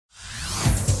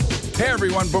Hey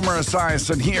everyone, Boomer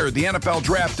Esiason here. The NFL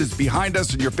Draft is behind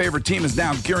us and your favorite team is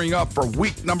now gearing up for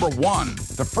week number 1.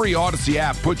 The free Odyssey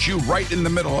app puts you right in the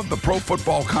middle of the pro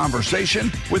football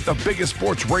conversation with the biggest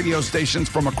sports radio stations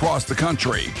from across the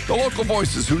country. The local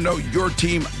voices who know your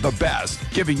team the best,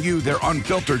 giving you their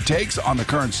unfiltered takes on the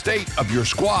current state of your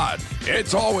squad.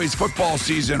 It's always football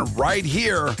season right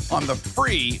here on the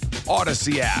free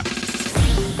Odyssey app.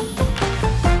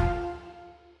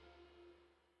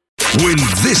 When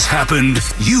this happened,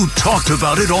 you talked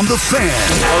about it on The Fan.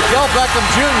 Odell Beckham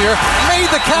Jr. made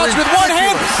the catch with one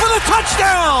hand for the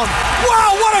touchdown.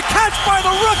 Wow, what a catch by the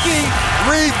rookie.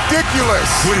 Ridiculous.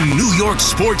 When New York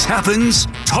sports happens,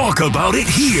 talk about it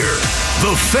here.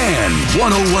 The Fan,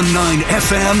 101.9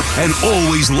 FM, and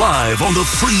always live on the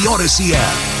free Odyssey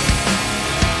app.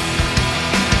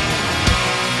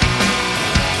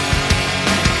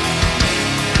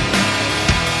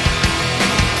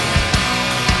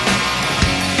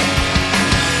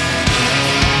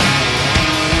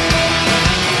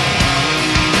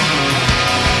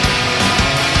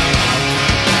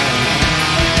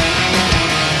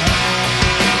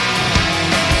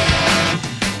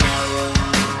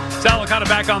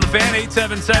 Back on the Fan,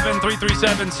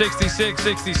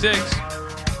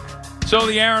 877-337-6666. So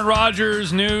the Aaron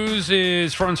Rodgers news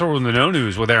is front and center. The no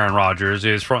news with Aaron Rodgers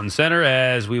is front and center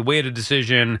as we wait a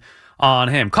decision on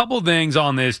him. Couple of things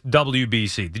on this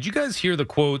WBC. Did you guys hear the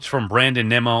quotes from Brandon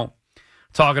Nimmo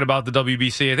talking about the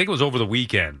WBC? I think it was over the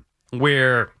weekend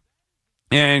where,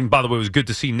 and by the way, it was good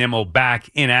to see Nimmo back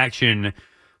in action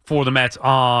for the Mets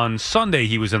on Sunday.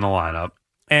 He was in the lineup.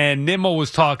 And Nimmo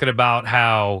was talking about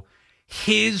how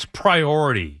his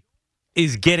priority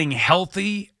is getting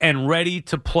healthy and ready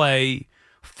to play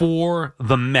for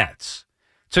the Mets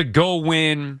to go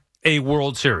win a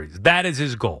World Series. That is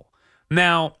his goal.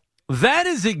 Now, that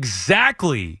is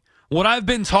exactly what I've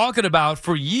been talking about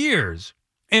for years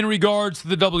in regards to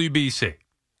the WBC,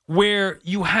 where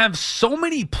you have so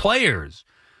many players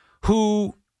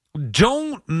who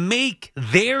don't make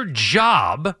their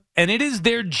job, and it is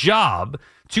their job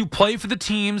to play for the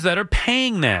teams that are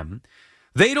paying them.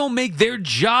 They don't make their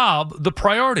job the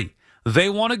priority. They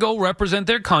want to go represent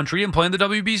their country and play in the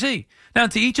WBC. Now,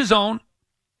 to each his own,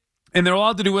 and they're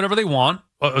allowed to do whatever they want,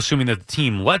 assuming that the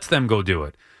team lets them go do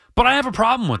it. But I have a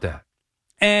problem with that.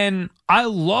 And I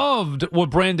loved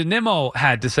what Brandon Nimmo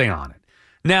had to say on it.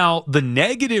 Now, the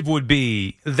negative would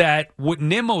be that what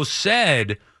Nimmo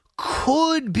said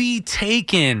could be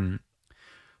taken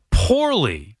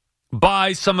poorly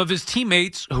by some of his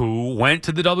teammates who went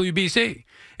to the WBC.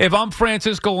 If I'm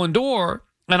Francisco Lindor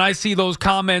and I see those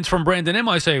comments from Brandon Nimmo,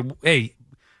 I say, hey,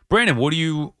 Brandon, what are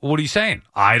you saying?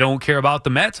 I don't care about the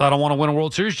Mets. I don't want to win a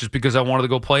World Series just because I wanted to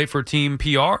go play for Team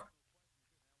PR.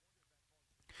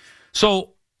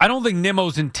 So I don't think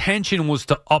Nimmo's intention was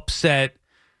to upset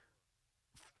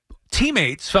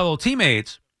fellow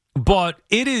teammates, but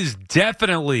it is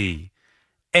definitely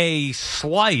a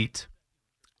slight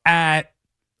at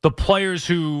the players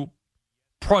who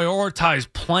prioritize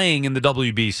playing in the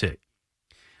WBC.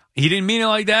 He didn't mean it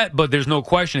like that, but there's no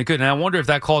question it could. And I wonder if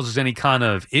that causes any kind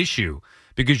of issue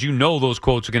because you know those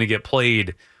quotes are going to get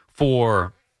played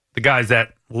for the guys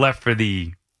that left for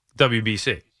the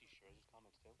WBC.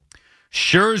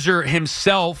 Scherzer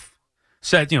himself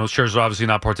said, Scherzer obviously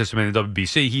not participating in the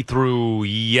WBC. He threw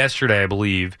yesterday, I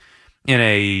believe, in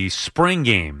a spring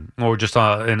game or just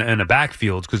in a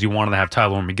backfield because he wanted to have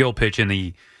Tyler McGill pitch in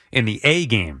the A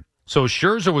game. So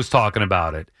Scherzer was talking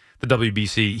about it, the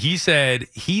WBC. He said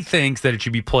he thinks that it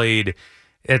should be played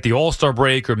at the All-Star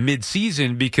break or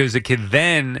mid-season because it could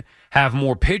then have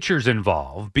more pitchers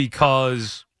involved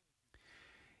because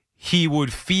he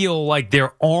would feel like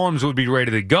their arms would be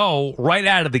ready to go. Right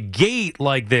out of the gate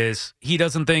like this, he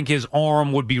doesn't think his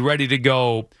arm would be ready to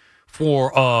go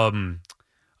for,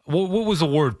 what was the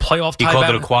word? Playoff type? He called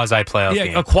it a quasi-playoff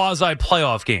game. Yeah, a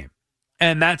quasi-playoff game.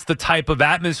 And that's the type of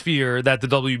atmosphere that the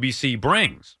WBC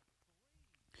brings.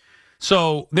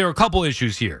 So there are a couple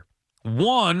issues here.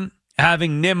 One,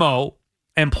 having Nimmo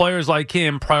and players like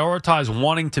him prioritize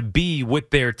wanting to be with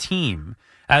their team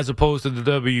as opposed to the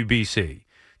WBC.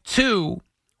 Two,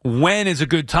 when is a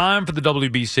good time for the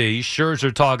WBC?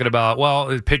 Scherzer talking about,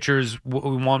 well, pitchers, we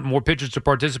want more pitchers to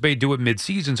participate, do it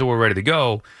mid-season so we're ready to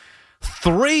go.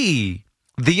 Three,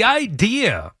 the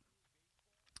idea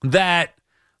that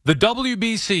the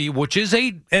WBC, which is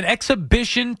an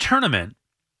exhibition tournament,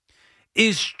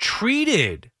 is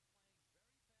treated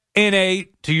in a,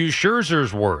 to use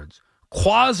Scherzer's words,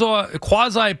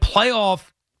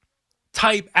 quasi-playoff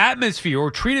type atmosphere or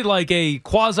treated like a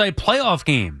quasi-playoff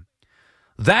game.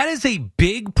 That is a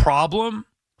big problem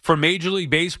for Major League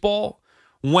Baseball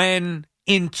when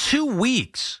in 2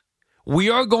 weeks, we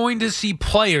are going to see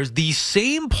players, these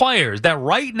same players that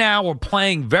right now are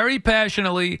playing very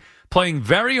passionately, playing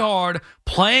very hard,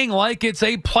 playing like it's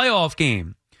a playoff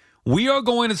game. We are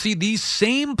going to see these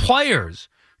same players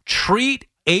treat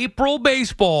April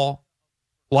baseball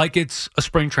like it's a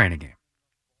spring training game.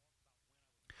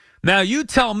 Now, you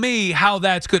tell me how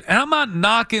that's good. And I'm not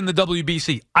knocking the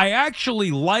WBC. I actually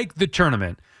like the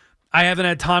tournament. I haven't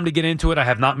had time to get into it. I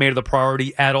have not made it a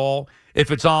priority at all.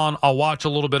 If it's on, I'll watch a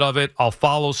little bit of it. I'll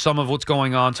follow some of what's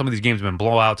going on. Some of these games have been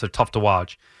blowouts. They're tough to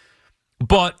watch.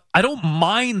 But I don't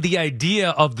mind the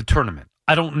idea of the tournament.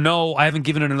 I don't know. I haven't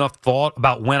given it enough thought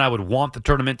about when I would want the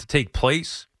tournament to take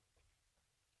place.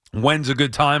 When's a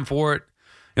good time for it?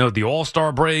 You know, the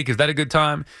All-Star break, is that a good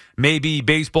time? Maybe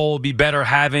baseball would be better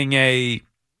having an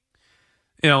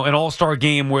All-Star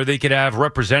game where they could have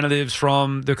representatives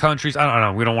from the countries. I don't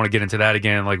know. We don't want to get into that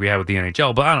again like we had with the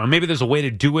NHL. But I don't know. Maybe there's a way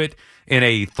to do it in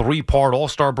a 3-part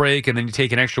All-Star break and then you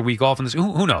take an extra week off.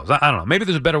 Who knows? I don't know. Maybe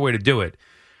there's a better way to do it.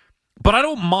 But I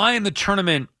don't mind the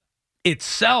tournament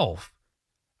itself.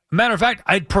 Matter of fact,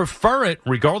 I'd prefer it,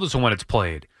 regardless of when it's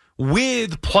played,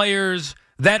 with players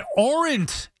that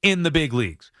aren't in the big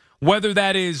leagues, whether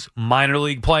that is minor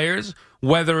league players,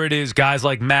 whether it is guys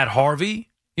like Matt Harvey,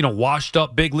 washed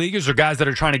up big leaguers, or guys that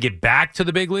are trying to get back to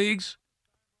the big leagues.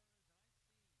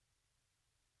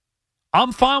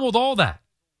 I'm fine with all that.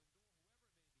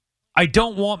 I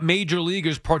don't want major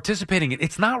leaguers participating in it.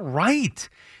 It's not right.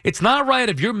 It's not right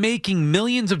if you're making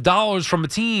millions of dollars from a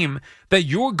team that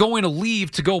you're going to leave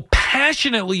to go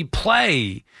passionately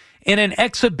play in an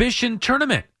exhibition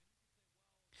tournament.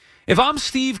 If I'm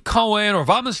Steve Cohen or if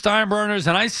I'm the Steinbrenners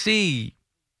and I see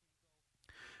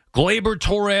Gleyber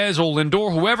Torres or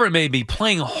Lindor, whoever it may be,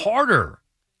 playing harder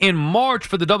in March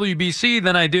for the WBC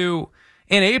than I do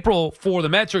in April for the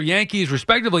Mets or Yankees,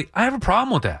 respectively, I have a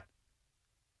problem with that.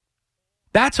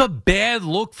 That's a bad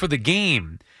look for the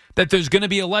game, that there's going to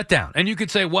be a letdown. And you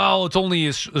could say, well, it's only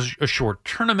a short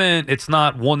tournament. It's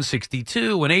not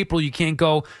 162. In April, you can't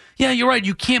go. Yeah, you're right.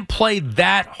 You can't play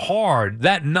that hard,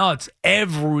 that nuts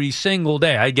every single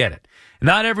day. I get it.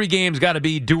 Not every game's got to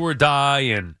be do or die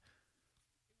and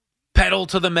pedal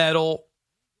to the metal,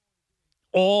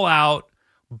 all out.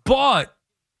 But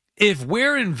if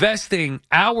we're investing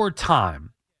our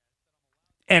time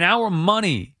and our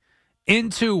money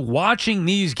into watching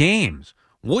these games,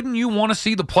 wouldn't you want to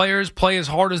see the players play as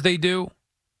hard as they do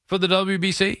for the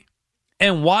WBC?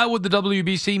 And why would the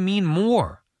WBC mean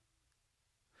more?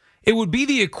 It would be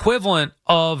the equivalent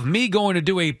of me going to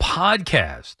do a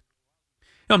podcast.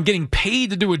 I'm getting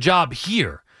paid to do a job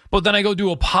here, but then I go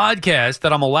do a podcast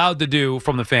that I'm allowed to do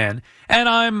from the Fan, and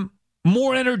I'm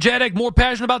more energetic, more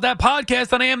passionate about that podcast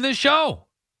than I am this show.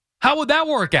 How would that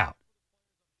work out?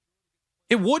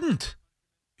 It wouldn't.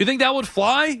 You think that would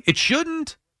fly? It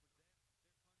shouldn't.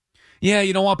 Yeah,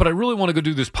 you know what? But I really want to go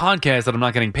do this podcast that I'm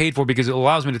not getting paid for because it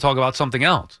allows me to talk about something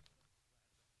else.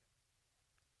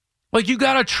 Like, you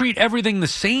got to treat everything the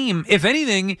same. If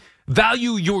anything,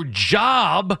 value your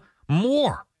job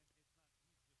more.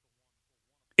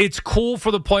 It's cool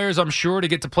for the players, I'm sure, to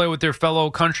get to play with their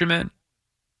fellow countrymen.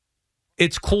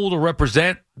 It's cool to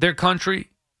represent their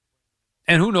country.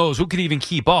 And who knows, who could even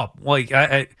keep up? Like,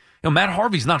 Matt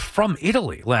Harvey's not from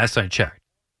Italy, last I checked.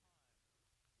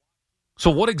 So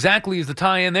what exactly is the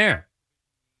tie-in there?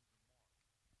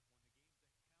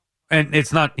 And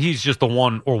it's not, he's just the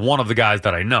one or one of the guys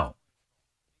that I know.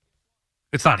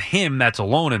 It's not him that's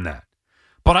alone in that.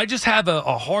 But I just have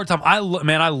a hard time. I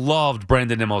loved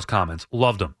Brandon Nimmo's comments.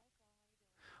 Loved him.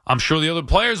 I'm sure the other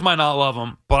players might not love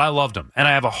him, but I loved him. And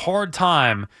I have a hard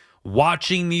time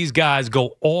watching these guys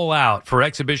go all out for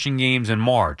exhibition games in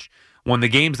March. When the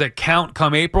games that count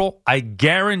come April, I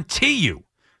guarantee you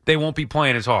they won't be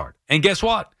playing as hard. And guess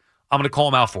what? I'm going to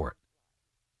call them out for it.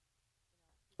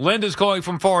 Linda's calling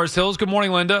from Forest Hills. Good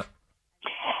morning, Linda.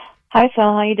 Hi, Phil.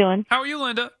 How you doing? How are you,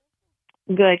 Linda?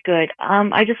 Good.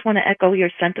 I just want to echo your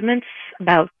sentiments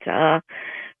about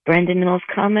Brandon Nimmo's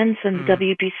comments and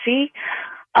WBC.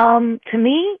 To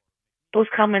me, those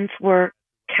comments were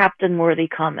captain-worthy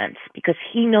comments because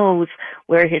he knows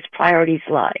where his priorities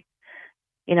lie.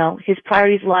 You know, his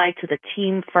priorities lie to the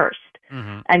team first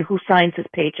and who signs his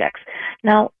paychecks.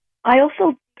 Now, I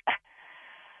also...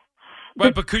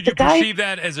 Right, but could you perceive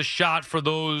that as a shot for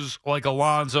those like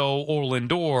Alonso or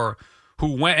Lindor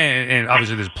who went, and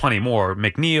obviously there's plenty more,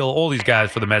 McNeil, all these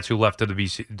guys for the Mets who left to the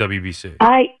WBC?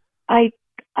 I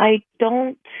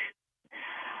don't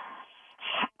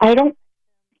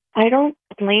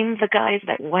blame the guys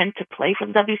that went to play for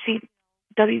the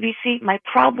WBC. My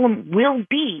problem will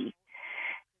be,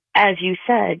 as you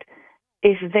said,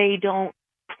 if they don't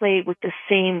play with the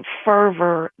same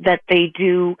fervor that they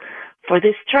do for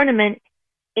this tournament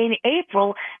in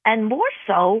April, and more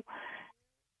so,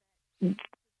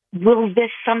 will this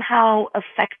somehow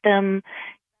affect them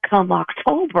come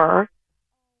October?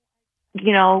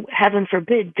 You know, heaven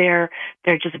forbid they're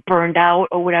just burned out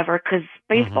or whatever, because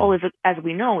baseball is, as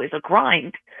we know, is a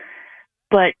grind.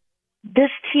 But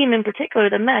this team in particular,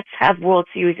 the Mets, have World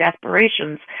Series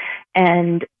aspirations,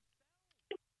 and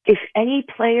if any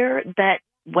player that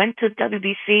went to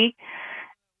WBC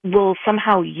will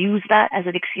somehow use that as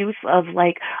an excuse of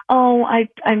like, oh,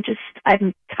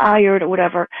 I'm tired or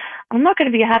whatever, I'm not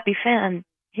going to be a happy fan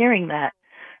hearing that.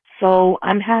 So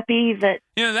I'm happy that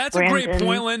that's Brandon, a great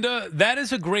point, Linda. That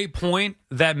is a great point.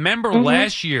 That member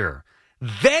last year,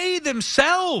 they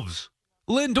themselves,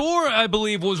 Lindor, I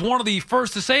believe, was one of the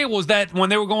first to say it, was that when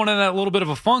they were going in that little bit of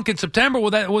a funk in September,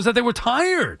 was that they were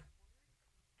tired.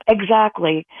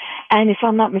 Exactly. And if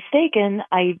I'm not mistaken,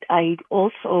 I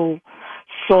also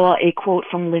saw a quote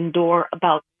from Lindor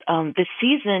about this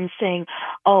season saying,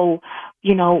 oh,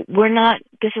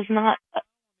 this is not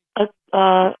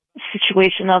a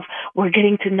situation of we're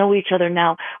getting to know each other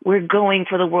now. We're going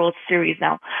for the World Series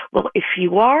now. Well, if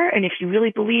you are, and if you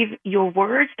really believe your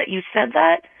words that you said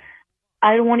that,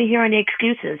 I don't want to hear any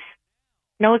excuses.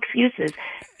 No excuses.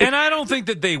 And I don't think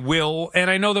that they will. And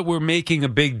I know that we're making a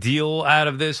big deal out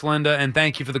of this, Linda, and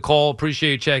thank you for the call.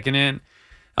 Appreciate you checking in.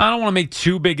 I don't want to make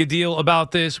too big a deal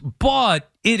about this, but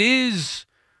it is,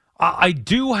 I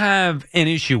do have an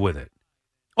issue with it.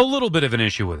 A little bit of an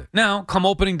issue with it. Now, come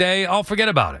opening day, I'll forget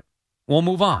about it. We'll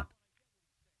move on.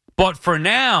 But for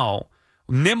now,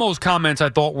 Nimmo's comments I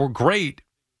thought were great,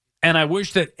 and I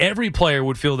wish that every player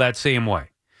would feel that same way.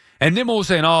 And Nimmo was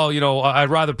saying, I'd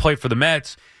rather play for the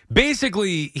Mets.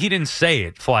 Basically, he didn't say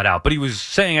it flat out, but he was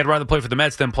saying I'd rather play for the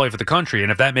Mets than play for the country.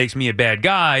 And if that makes me a bad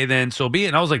guy, then so be it.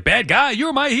 And I was like, bad guy?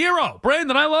 You're my hero.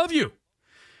 Brandon, I love you.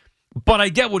 But I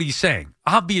get what he's saying.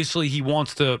 Obviously, he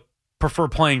wants to prefer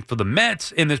playing for the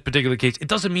Mets in this particular case. It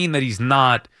doesn't mean that he's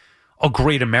not a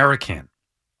great American.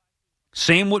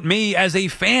 Same with me as a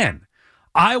fan.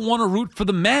 I want to root for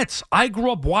the Mets. I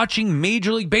grew up watching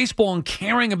Major League Baseball and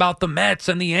caring about the Mets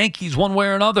and the Yankees one way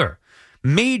or another.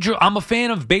 I'm a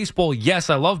fan of baseball. Yes,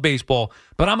 I love baseball,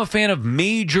 but I'm a fan of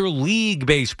Major League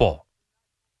Baseball.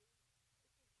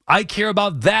 I care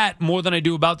about that more than I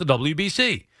do about the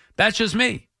WBC. That's just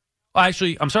me.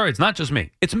 Actually, I'm sorry, it's not just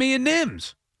me. It's me and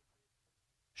Nims.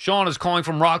 Sean is calling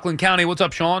from Rockland County. What's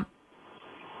up, Sean?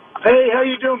 Hey, how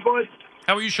you doing, boys?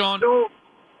 How are you, Sean? So,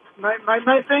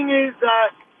 my thing is that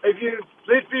if you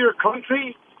played for your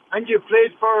country and you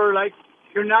played for, like,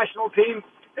 your national team,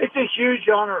 it's a huge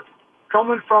honor.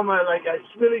 Coming from a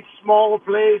really small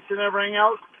place and everything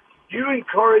else, you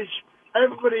encourage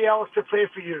everybody else to play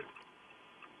for you.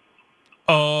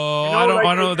 I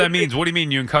don't know what that means. What do you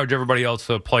mean you encourage everybody else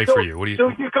to play for you? So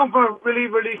you come from a really,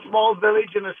 really small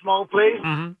village in a small place,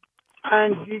 and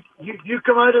you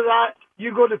come out of that,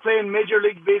 you go to play in Major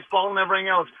League Baseball and everything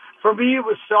else. For me, it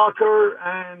was soccer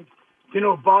and,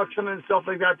 boxing and stuff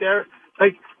like that there.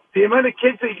 Like, the amount of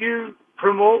kids that you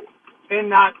promote in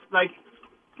that,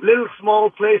 little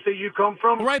small place that you come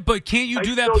from. Right, but can't you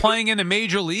do that playing in the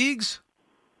major leagues?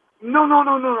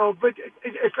 No. But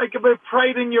it's like about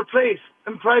pride in your place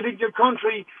and pride in your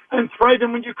country and pride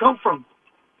in where you come from.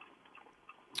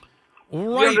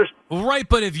 Right.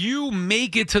 But if you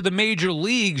make it to the major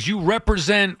leagues, you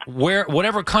represent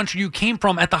whatever country you came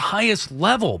from at the highest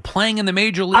level, playing in the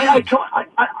major leagues.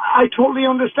 I totally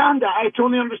understand that. I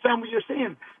totally understand what you're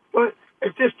saying. But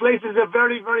if this place is a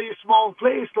very, very small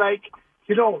place, like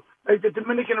the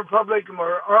Dominican Republic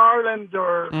or Ireland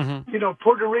or,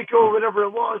 Puerto Rico or whatever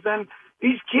it was, then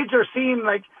these kids are seeing,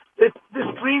 this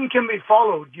dream can be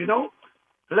followed,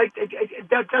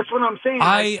 That's what I'm saying.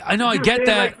 I know, I get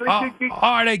that.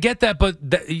 All right, I get that, but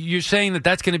you're saying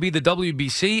that's going to be the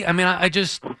WBC? I mean,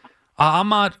 I'm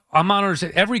not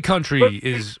understanding. Every country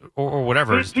is, or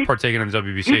whatever, is partaking in the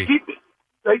WBC.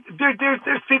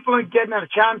 There's people getting a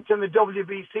chance in the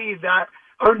WBC that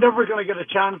are never going to get a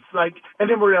chance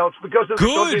anywhere else because of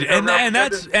good,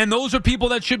 and those are people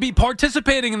that should be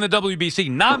participating in the WBC,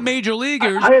 not major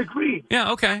leaguers. I agree.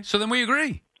 Yeah, okay, so then we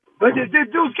agree. But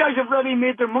those guys have already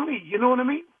made their money. You know what I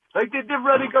mean? They've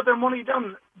already got their money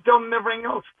done and everything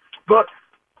else. But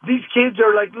these kids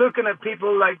are looking at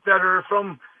people that are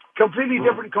from completely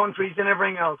different countries and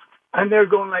everything else, and they're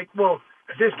going well,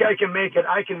 if this guy can make it,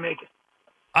 I can make it.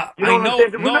 But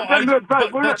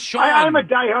Sean, I'm a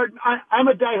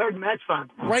diehard Mets fan.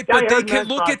 Right, but they can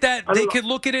look at that. They can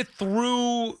look at it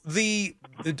through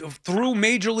through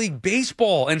Major League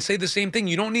Baseball and say the same thing.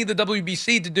 You don't need the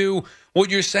WBC to do what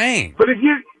you're saying. But if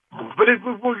But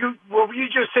what you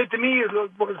just said to me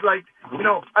was like,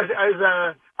 as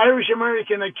a Irish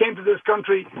American that came to this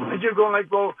country, and you're going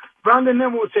like, well, Brandon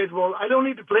Nimmo said, well, I don't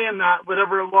need to play in that,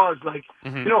 whatever it was. Like,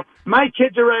 my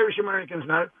kids are Irish Americans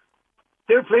now.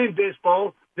 They're playing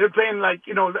baseball. They're playing like,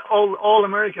 all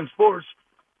American sports.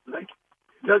 Like,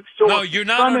 so no, you're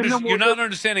not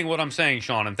understanding what I'm saying,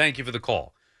 Sean, and thank you for the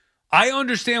call. I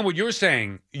understand what you're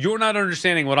saying. You're not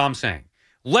understanding what I'm saying.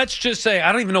 Let's just say,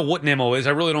 I don't even know what Nimmo is.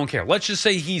 I really don't care. Let's just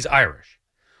say he's Irish.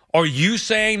 Are you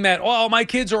saying that, oh, my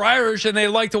kids are Irish and they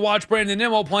like to watch Brandon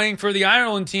Nimmo playing for the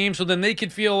Ireland team so then they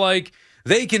could feel like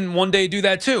they can one day do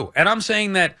that too? And I'm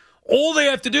saying that all they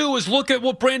have to do is look at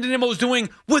what Brandon Nimmo is doing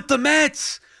with the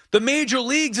Mets. The major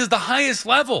leagues is the highest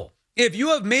level. If you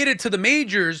have made it to the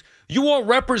majors, you are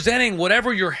representing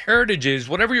whatever your heritage is,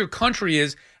 whatever your country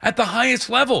is, at the highest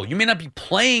level. You may not be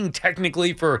playing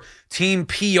technically for Team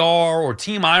PR or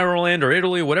Team Ireland or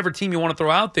Italy or whatever team you want to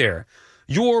throw out there.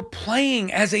 You're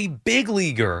playing as a big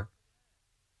leaguer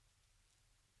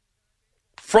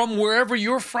from wherever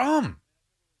you're from.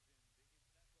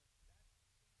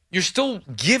 You're still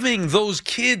giving those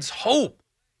kids hope.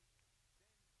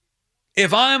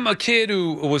 If I'm a kid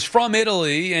who was from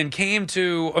Italy and came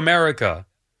to America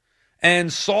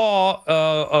and saw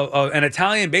an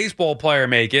Italian baseball player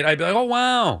make it, I'd be like, oh,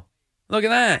 wow, look at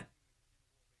that.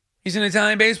 He's an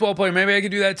Italian baseball player. Maybe I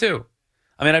could do that too.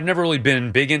 I mean, I've never really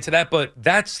been big into that, but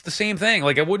that's the same thing.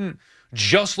 Like, I wouldn't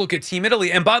just look at Team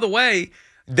Italy. And by the way,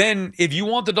 then if you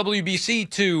want the WBC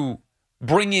to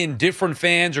bring in different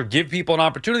fans or give people an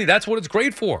opportunity, that's what it's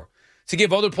great for. To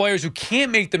give other players who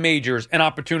can't make the majors an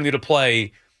opportunity to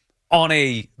play on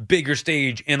a bigger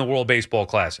stage in the World Baseball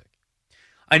Classic.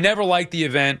 I never liked the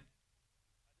event.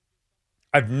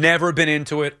 I've never been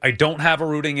into it. I don't have a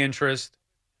rooting interest.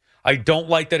 I don't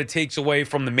like that it takes away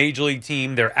from the major league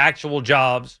team their actual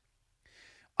jobs.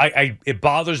 It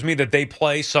bothers me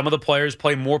that some of the players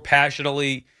play more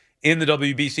passionately in the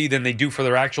WBC than they do for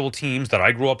their actual teams that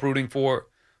I grew up rooting for.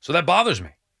 So that bothers me.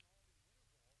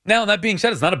 Now, that being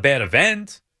said, it's not a bad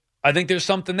event. I think there's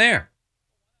something there.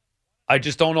 I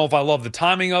just don't know if I love the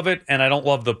timing of it, and I don't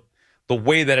love the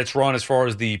way that it's run as far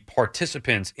as the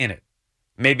participants in it.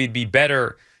 Maybe it'd be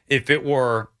better if it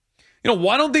were,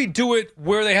 why don't they do it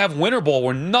where they have winter ball,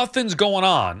 where nothing's going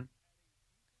on,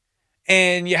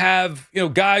 and you have,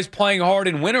 guys playing hard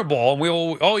in winter ball, and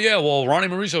Ronnie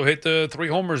Mauricio hit the 3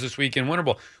 homers this week in winter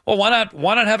ball. Well, why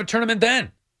not have a tournament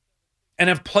then? And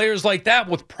have players like that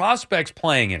with prospects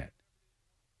playing in it.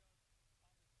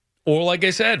 Or, like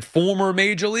I said, former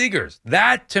major leaguers.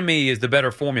 That, to me, is the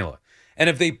better formula. And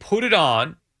if they put it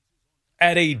on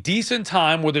at a decent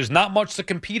time where there's not much to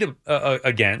compete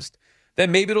against,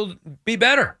 then maybe it'll be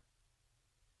better.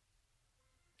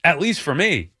 At least for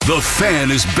me. The Fan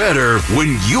is better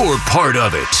when you're part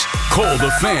of it. Call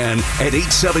the Fan at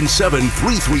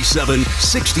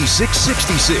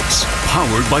 877-337-6666.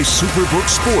 Powered by Superbook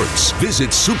Sports. Visit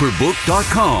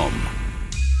superbook.com.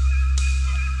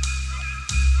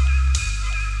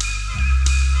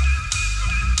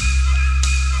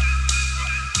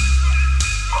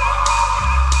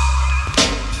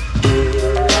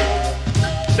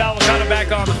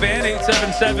 Back on the Fan,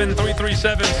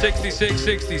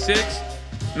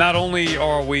 877-337-6666. Not only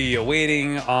are we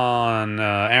waiting on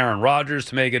Aaron Rodgers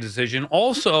to make a decision,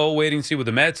 also waiting to see what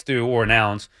the Mets do or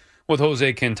announce with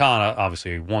Jose Quintana.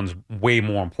 Obviously, one's way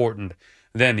more important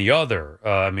than the other.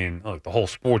 Look, the whole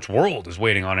sports world is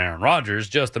waiting on Aaron Rodgers.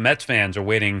 Just the Mets fans are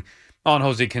waiting on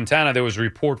Jose Quintana. There was a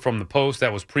report from the Post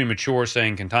that was premature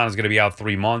saying Quintana's going to be out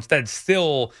 3 months. That's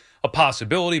still a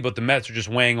possibility, but the Mets are just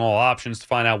weighing all options to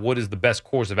find out what is the best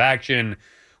course of action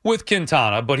with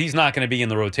Quintana. But he's not going to be in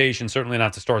the rotation, certainly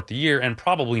not to start the year, and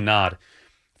probably not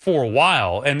for a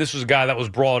while. And this was a guy that was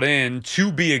brought in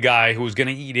to be a guy who was going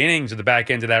to eat innings at the back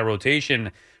end of that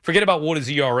rotation. Forget about what his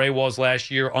ERA was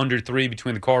last year, under 3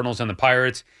 between the Cardinals and the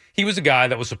Pirates. He was a guy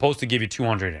that was supposed to give you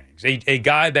 200 innings, a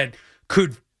guy that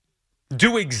could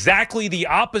do exactly the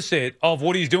opposite of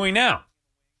what he's doing now.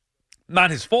 Not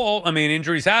his fault.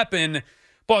 Injuries happen.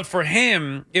 But for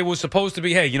him, it was supposed to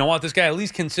be, hey, you know what? This guy at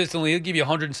least consistently, he'll give you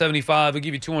 175, he'll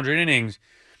give you 200 innings.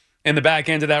 In the back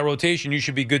end of that rotation, you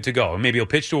should be good to go. And maybe he'll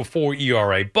pitch to a 4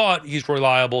 ERA, but he's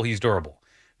reliable, he's durable.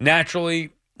 Naturally,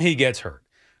 he gets hurt.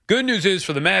 Good news is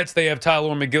for the Mets, they have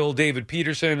Tyler McGill, David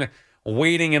Peterson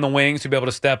waiting in the wings to be able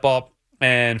to step up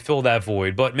and fill that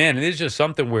void. But, man, it is just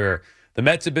something where the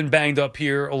Mets have been banged up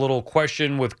here. A little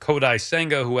question with Kodai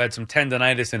Senga, who had some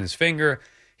tendonitis in his finger.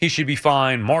 He should be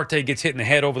fine. Marte gets hit in the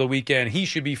head over the weekend. He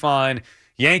should be fine.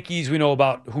 Yankees, we know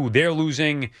about who they're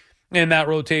losing in that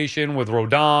rotation with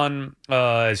Rodon,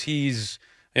 as he's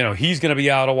going to be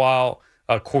out a while.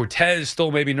 Cortez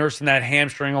still maybe nursing that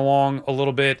hamstring along a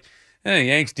little bit. And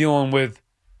Yanks dealing with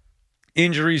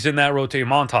injuries in that rotation.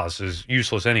 Montas is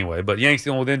useless anyway, but Yanks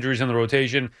dealing with injuries in the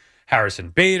rotation. Harrison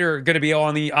Bader going to be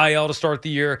on the IL to start the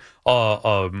year.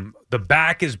 The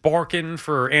back is barking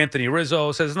for Anthony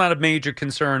Rizzo. Says it's not a major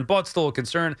concern, but still a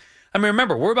concern. I mean,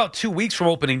 remember, we're about 2 weeks from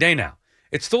opening day now.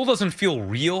 It still doesn't feel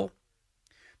real.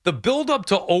 The build-up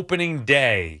to opening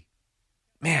day,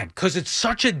 man, because it's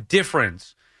such a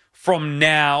difference from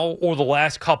now or the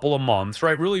last couple of months,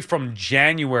 right? Really from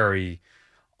January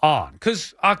on.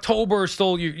 Because October,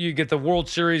 still, you get the World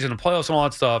Series and the playoffs and all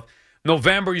that stuff.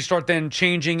 November, you start then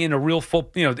changing into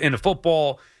into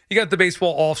football. You got the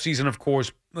baseball offseason, of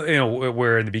course,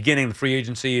 where in the beginning, the free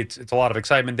agency, it's a lot of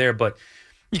excitement there, but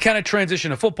you kind of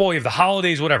transition to football. You have the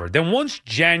holidays, whatever. Then once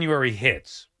January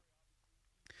hits,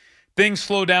 things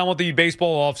slow down with the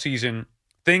baseball offseason.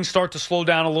 Things start to slow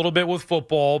down a little bit with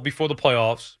football before the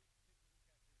playoffs.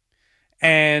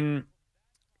 And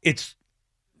it's,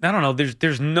 I don't know,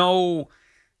 there's no...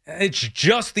 It's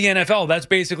just the NFL. That's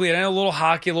basically it. And a little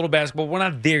hockey, a little basketball. We're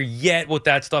not there yet with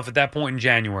that stuff at that point in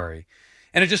January.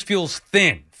 And it just feels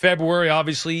thin. February,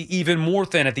 obviously, even more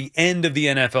thin at the end of the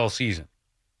NFL season.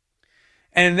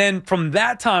 And then from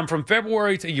that time, from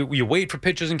February to you wait for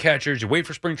pitchers and catchers, you wait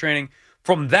for spring training.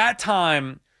 From that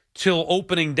time till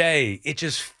opening day, it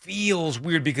just feels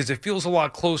weird because it feels a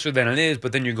lot closer than it is.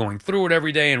 But then you're going through it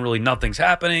every day and really nothing's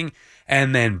happening.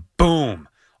 And then boom.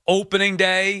 Opening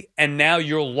day, and now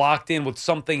you're locked in with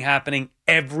something happening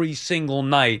every single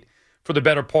night for the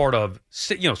better part of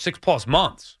 6+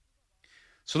 months.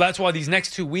 So that's why these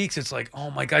next 2 weeks, it's like,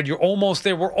 oh my God, you're almost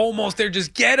there. We're almost there.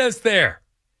 Just get us there.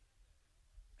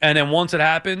 And then once it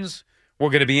happens,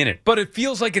 we're going to be in it. But it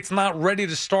feels like it's not ready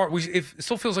to start. It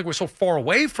still feels like we're so far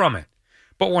away from it,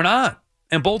 but we're not.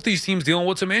 And both these teams dealing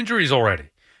with some injuries already.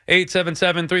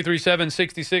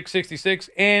 877-337-6666.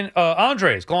 And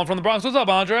Andre is calling from the Bronx. What's up,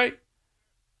 Andre?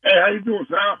 Hey, how you doing,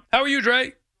 Sal? How are you,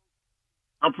 Dre?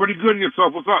 I'm pretty good.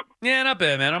 Yourself? What's up? Yeah, not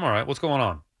bad, man. I'm all right. What's going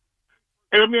on?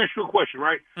 Hey, let me ask you a question,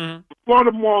 right? Mm-hmm. The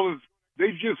Florida Marlins,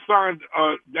 they just signed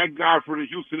that guy for the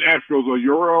Houston Astros, or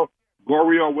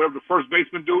Gurriel, whatever, the first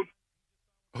baseman dude.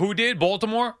 Who did?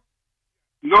 Baltimore?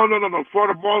 No.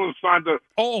 Florida Marlins signed the...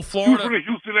 Oh, Florida. He was for the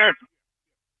Houston Astros.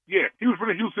 Yeah, he was for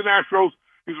the Houston Astros.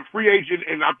 He's a free agent,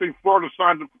 and I think Florida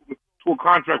signed him to a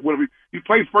contract with him. He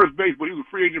plays first base, but he was a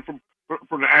free agent from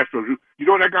the Astros. You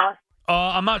know that guy?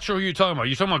 I'm not sure who you're talking about.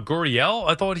 You talking about Gurriel?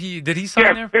 I thought did he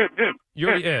sign there? Him.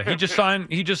 He just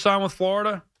signed. He just signed with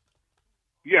Florida.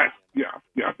 Yes, yeah.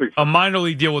 I think so. A minor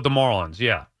league deal with the Marlins.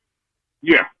 Yeah.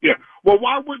 Well,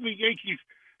 why wouldn't the Yankees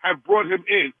have brought him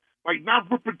in? Like, not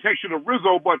for protection of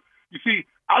Rizzo, but you see,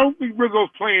 I don't think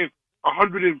Rizzo's playing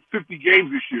 150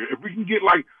 games this year. If we can get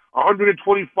like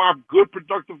 125 good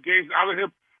productive games out of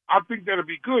him, I think that'd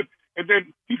be good. And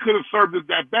then he could have served as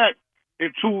that bat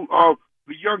into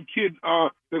the young kid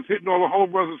that's hitting all the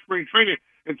home runs in spring training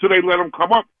until they let him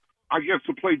come up, I guess,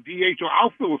 to play DH or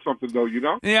outfield or something, though, you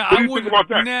know? Yeah, what do you think about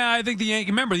that? Nah, I think the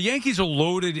Yankees are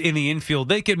loaded in the infield.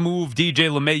 They could move DJ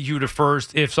LeMahieu to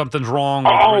first if something's wrong.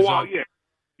 Wow, yeah.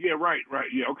 Yeah, right.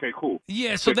 Yeah, okay, cool.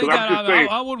 Yeah, so they got.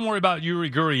 I wouldn't worry about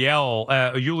Yuli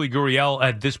Gurriel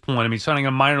at this point. I mean, signing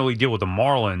a minor league deal with the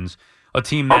Marlins, a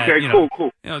team that cool.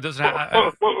 Doesn't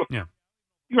have. Yeah.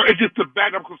 It's just the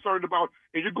bat I'm concerned about.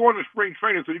 And you're going to spring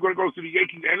training, so you're going to go to the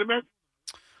Yankees and the Mets?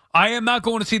 I am not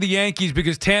going to see the Yankees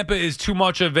because Tampa is too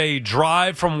much of a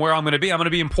drive from where I'm going to be. I'm going to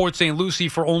be in Port St. Lucie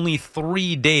for only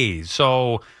 3 days,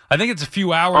 so I think it's a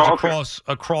few hours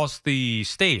across the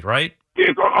state, right? Yeah,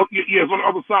 it's on the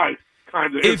other side,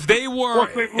 kind of. If it were,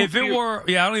 I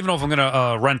don't even know if I'm going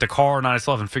to rent a car or not. I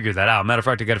still haven't figured that out. Matter of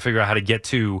fact, I got to figure out how to get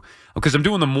to, because I'm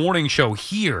doing the morning show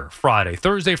here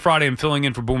Thursday, Friday, I'm filling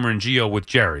in for Boomer and Gio with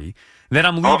Jerry. Then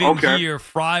I'm leaving here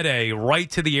Friday right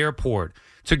to the airport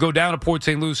to go down to Port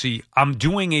St. Lucie. I'm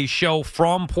doing a show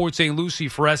from Port St. Lucie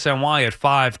for SNY at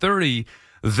 5:30.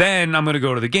 Then I'm going to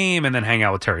go to the game and then hang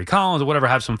out with Terry Collins or whatever,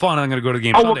 have some fun. And I'm going to go to the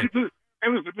game Sunday. Hey,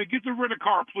 listen, man, get the rent a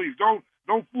car, please. Don't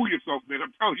fool yourself, man.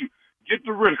 I'm telling you, get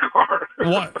the rent a car.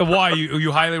 Why?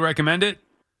 You highly recommend it?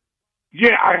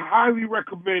 Yeah, I highly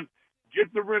recommend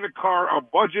get the rent a car. A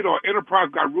Budget or Enterprise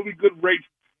got really good rates.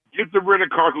 Get the rent a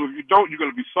car, because if you don't, you're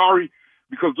going to be sorry,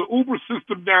 because the Uber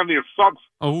system down there sucks.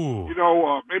 Oh,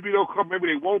 maybe they'll come, maybe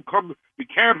they won't come. The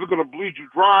cabs are going to bleed you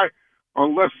dry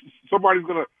unless somebody's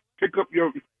going to pick up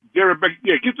your there and back.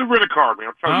 Yeah, get the rent a car, man.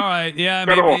 I'm telling you. All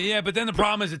right, yeah, but then the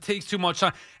problem is it takes too much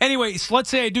time. Anyway, so let's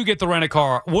say I do get the rent a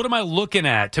car. What am I looking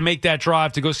at to make that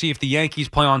drive to go see if the Yankees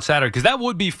play on Saturday? Because that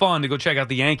would be fun to go check out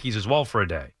the Yankees as well for a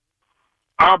day.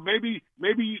 Maybe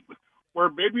where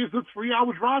maybe it's a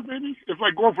 3-hour drive, maybe? It's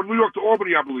like going from New York to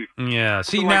Albany, I believe. Yeah.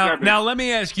 See, Something now let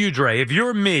me ask you, Dre, if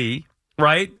you're me,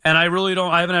 right, and I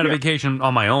haven't had a vacation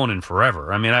on my own in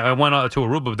forever. I mean, I went to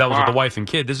Aruba, but that was with the wife and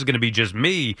kid. This is going to be just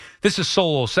me. This is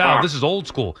solo Sal. This is old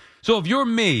school. So if you're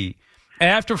me,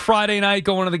 after Friday night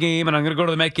going to the game, and I'm going to go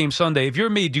to the Met game Sunday, if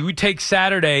you're me, do you take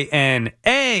Saturday and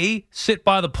A, sit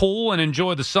by the pool and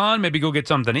enjoy the sun, maybe go get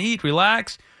something to eat,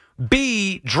 relax,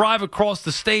 B, drive across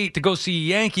the state to go see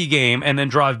a Yankee game, and then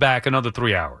drive back another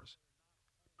 3 hours?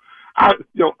 I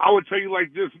would tell you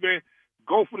like this, man.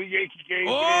 Go for the Yankee game,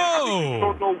 man. I mean, you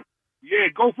don't know. Yeah,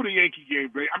 go for the Yankee game,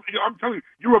 man. I'm telling you,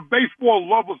 you're a baseball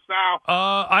lover, Sal.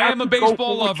 I am a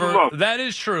baseball lover. That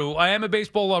is true. I am a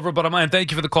baseball lover, but and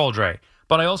thank you for the call, Dre.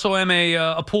 But I also am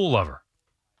a pool lover.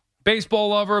 Baseball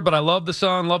lover, but I love the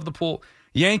sun, love the pool.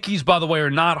 Yankees, by the way, are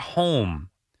not home.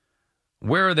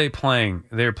 Where are they playing?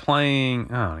 They're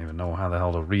playing, I don't even know how the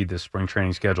hell to read this spring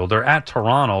training schedule. They're at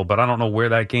Toronto, but I don't know where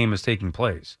that game is taking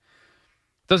place.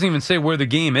 It doesn't even say where the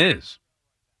game is.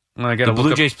 The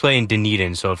Blue Jays play in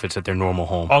Dunedin, so if it's at their normal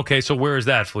home. Okay, so where is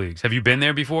that, Fleegs? Have you been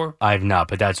there before? I have not,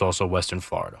 but that's also Western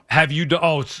Florida. Have you?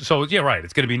 So yeah, right.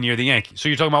 It's going to be near the Yankees. So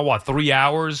you're talking about what? 3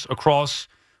 hours across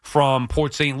from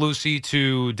Port St. Lucie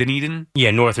to Dunedin?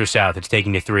 Yeah, north or south. It's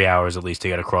taking you 3 hours at least to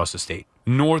get across the state.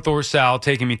 North or south,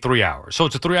 taking me 3 hours. So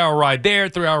it's a 3 hour ride there,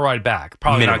 3 hour ride back.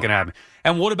 Probably not going to happen.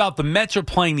 And what about the Mets are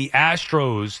playing the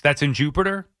Astros? That's in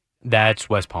Jupiter? That's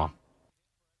West Palm.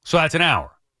 So that's an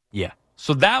hour. Yeah.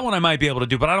 So that one I might be able to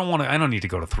do, but I don't need to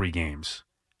go to 3 games.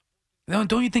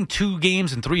 Don't you think 2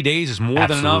 games in 3 days is more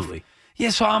than enough? Absolutely.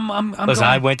 Yeah, so I'm Listen,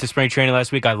 I went to spring training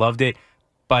last week. I loved it.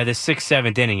 By the 6th,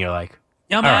 7th inning, you're like,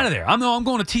 yeah, I'm out of there. I'm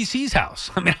going to TC's house.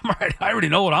 I mean, I already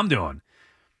know what I'm doing.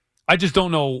 I just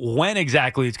don't know when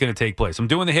exactly it's going to take place. I'm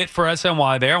doing the hit for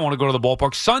SNY there. I want to go to the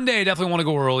ballpark. Sunday, I definitely want to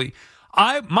go early.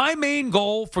 My main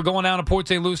goal for going down to Port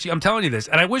St. Lucie, I'm telling you this,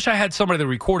 and I wish I had somebody to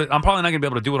record it. I'm probably not going to be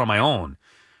able to do it on my own.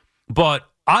 But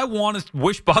I want to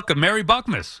wish Buck a Merry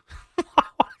Buckmas.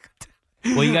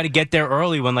 Well, you got to get there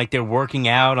early when they're working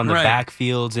out on the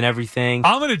backfields and everything.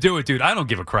 I'm going to do it, dude. I don't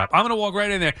give a crap. I'm going to walk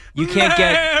right in there. You can't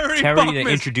get Terry to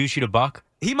introduce you to Buck?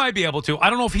 He might be able to. I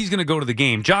don't know if he's going to go to the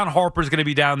game. John Harper's going to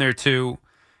be down there, too.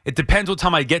 It depends what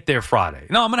time I get there Friday.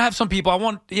 No, I'm going to have some people. I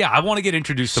want to get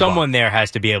introduced to someone Buck. There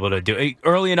has to be able to do it.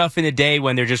 Early enough in the day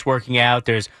when they're just working out,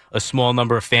 there's a small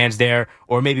number of fans there,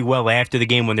 or maybe well after the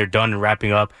game when they're done and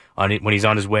wrapping up on it, when he's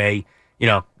on his way.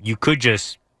 You could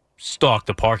just stalk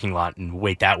the parking lot and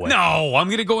wait that way. No, I'm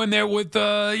going to go in there with,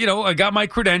 I got my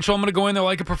credential. I'm going to go in there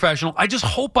like a professional. I just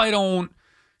hope I don't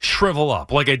shrivel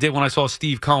up like I did when I saw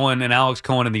Steve Cohen and Alex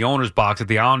Cohen in the owner's box at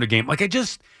the Islander game.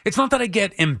 It's not that I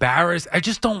get embarrassed. I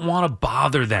just don't want to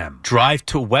bother them. Drive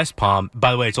to West Palm.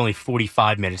 By the way, it's only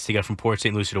 45 minutes to get from Port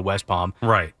St. Lucie to West Palm.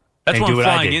 Right. That's and what do I'm what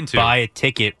flying I did. into. Buy a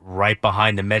ticket right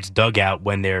behind the Mets dugout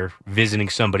when they're visiting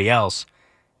somebody else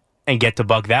and get to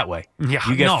Buck that way. Yeah,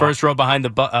 you get first row behind the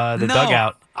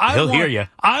dugout. He'll hear you.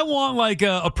 I want like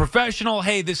a professional,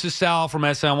 hey, this is Sal from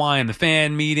SNY and the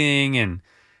fan meeting, and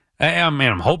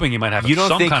I'm hoping he might have you don't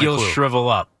some think kind you'll of clue. shrivel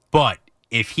up, but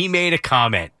if he made a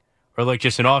comment or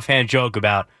just an offhand joke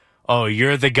about, oh,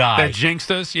 you're the guy that jinxed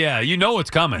us, yeah, you know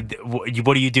it's coming.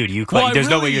 What do you do? There's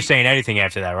no way you're saying anything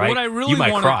after that, right? What I really you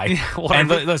might cry.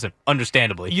 Listen,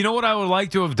 understandably. You know what I would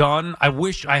like to have done? I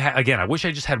wish I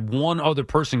just had one other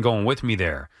person going with me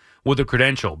there with a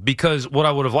credential, because what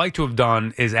I would have liked to have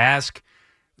done is ask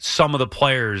some of the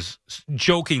players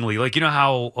jokingly, like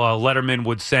how Letterman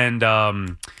would send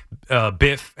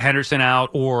Biff Henderson out,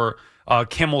 or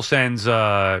Kimmel sends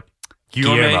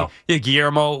Guillermo. Yeah,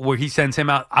 Guillermo, where he sends him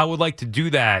out. I would like to do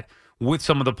that with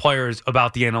some of the players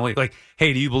about the NL. Like,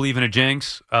 hey, do you believe in a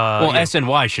jinx?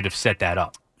 SNY should have set that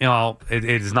up. It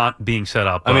is not being set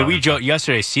up. I mean, we joked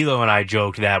yesterday. CeeLo and I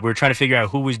joked that we were trying to figure out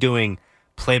who was doing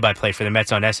play-by-play for the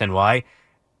Mets on SNY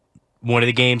one of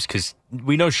the games, because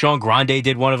we know Sean Grande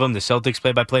did one of them, the Celtics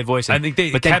play-by-play voice. I think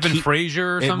Kevin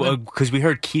Frazier or something. Because we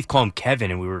heard Keith call him Kevin,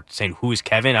 and we were saying, who is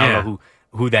Kevin? I don't know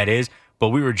who that is, but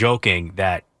we were joking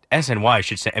that SNY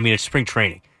should say, it's spring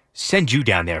training. Send you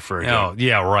down there for a game. Oh,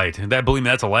 yeah, right. Believe me,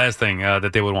 that's the last thing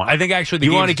that they would want. I think actually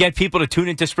you want to get people to tune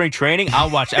into spring training?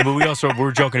 I'll watch.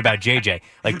 we're joking about JJ.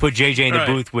 Like, put JJ in the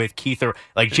booth with Keith, or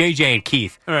like JJ and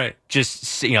Keith. All right.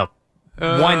 Just,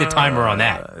 wind the timer on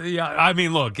that. Yeah, I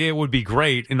mean, look, it would be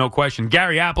great, no question.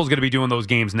 Gary Apple's going to be doing those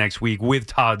games next week with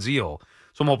Todd Zeal.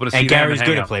 So I'm hoping to see. And Gary's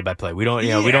good at play-by-play. We don't,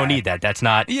 we don't need that. That's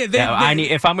not. Yeah, I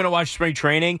need. If I'm going to watch spring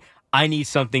training, I need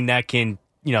something that can,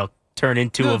 turn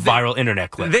into a viral internet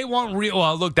clip. They want real.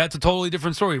 Well, look, that's a totally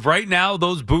different story. Right now,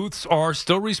 those booths are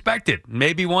still respected.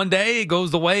 Maybe one day it goes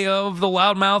the way of the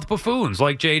loudmouth buffoons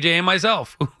like JJ and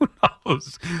myself. Who knows?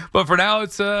 knows? But for now,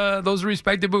 it's those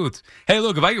respected booths. Hey,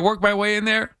 look, if I could work my way in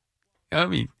there, I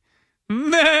mean,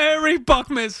 Merry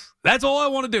Buckmas. That's all I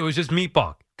want to do is just meet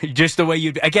Buck. Just the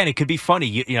way again, it could be funny.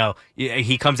 You know,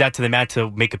 he comes out to the mound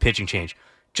to make a pitching change.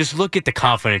 Just look at the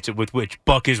confidence with which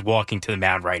Buck is walking to the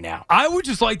mound right now. I would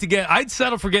just like to I'd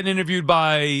settle for getting interviewed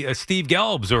by Steve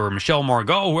Gelbs or Michelle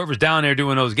Margot, whoever's down there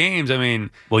doing those games. I mean.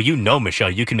 Well, you know,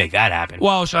 Michelle, you can make that happen.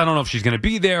 Well, I don't know if she's going to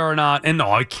be there or not. And no,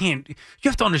 I can't. You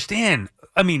have to understand.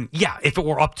 I mean, yeah, if it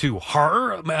were up to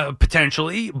her,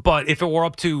 potentially, but if it were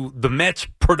up to the Mets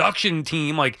production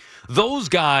team, like those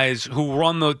guys who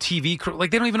run the TV crew,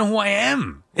 like they don't even know who I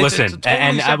am. Listen,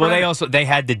 they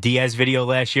had the Diaz video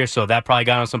last year, so that probably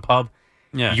got on some pub.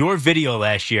 Yeah. Your video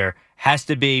last year has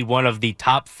to be one of the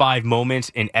top 5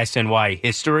 moments in SNY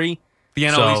history. The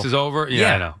NL East is over?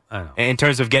 Yeah, I know. In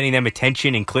terms of getting them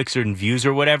attention and clicks or views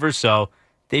or whatever, so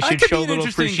they should show a little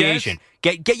appreciation.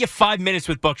 Get you 5 minutes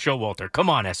with Buck Showalter. Come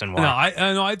on, SNY.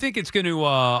 No, I think it's going to.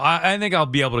 I think I'll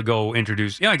be able to go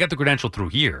introduce. Yeah, I got the credential through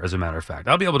here. As a matter of fact,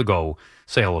 I'll be able to go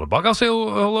say hello to Buck. I'll say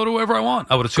hello to whoever I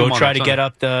want. I would assume. Go try to get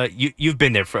up the. You've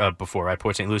been there before, right?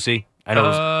 Port St. Lucie. I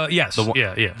know. Yes.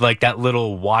 Yeah. Like that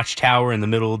little watchtower in the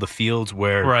middle of the fields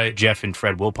where Jeff and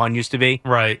Fred Wilpon used to be.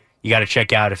 Right. You got to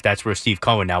check out if that's where Steve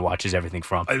Cohen now watches everything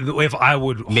from. If I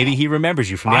would, maybe he remembers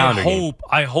you from the Islander game.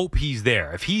 I hope he's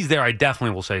there. If he's there, I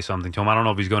definitely will say something to him. I don't know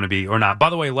if he's going to be or not.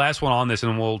 By the way, last one on this,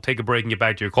 and we'll take a break and get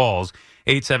back to your calls.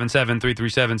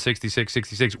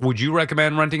 877-337-6666. Would you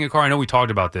recommend renting a car? I know we talked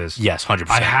about this. Yes,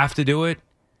 100%. I have to do it.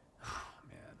 Oh,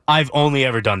 man. I've only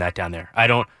ever done that down there. I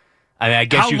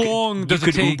guess you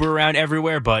could Uber around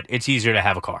everywhere, but it's easier to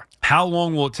have a car. How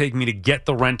long will it take me to get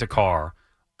the rent a car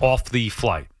off the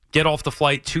flight? Get off the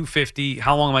flight, $250.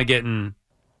 How long am I getting?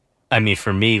 I mean,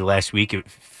 for me, last week,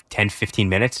 10, 15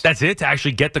 minutes. That's it? To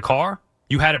actually get the car?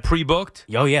 You had it pre-booked?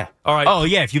 Oh, yeah. All right. Oh,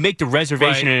 yeah. If you make the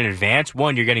reservation in advance,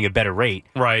 1, you're getting a better rate.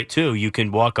 Right. 2, you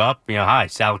can walk up, hi,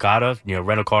 Salicata,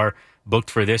 rental car booked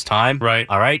for this time. Right.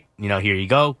 All right. Here you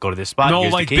go. Go to this spot. No,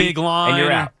 Here's like the key, big line. And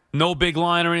you're out. No big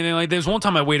line or anything like that. There's one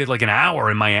time I waited like an hour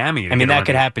in Miami. I mean, that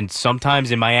could happen. Sometimes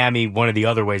in Miami, one of the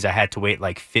other ways I had to wait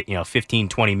like 15,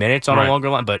 20 minutes on a longer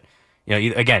line. But,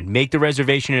 again, make the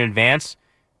reservation in advance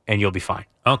and you'll be fine.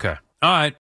 Okay. All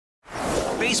right.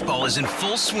 Baseball is in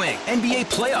full swing. NBA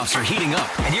playoffs are heating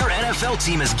up, and your NFL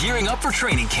team is gearing up for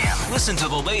training camp. Listen to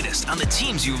the latest on the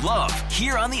teams you love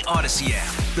here on the Odyssey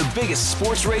app. The biggest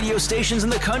sports radio stations in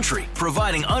the country,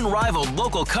 providing unrivaled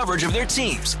local coverage of their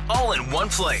teams, all in one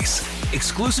place.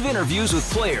 Exclusive interviews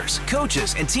with players,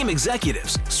 coaches, and team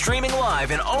executives, streaming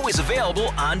live and always available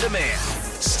on demand.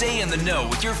 Stay in the know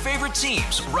with your favorite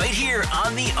teams right here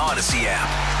on the Odyssey app.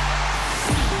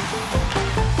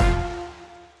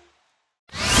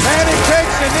 And he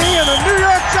takes the knee, and the New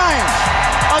York Giants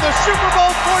are the Super Bowl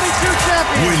 42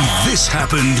 champions. When this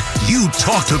happened, you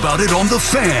talked about it on The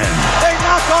Fan. They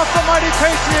knock off the mighty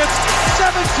Patriots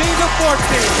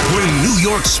 17-14. When New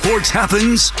York sports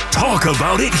happens, talk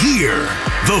about it here.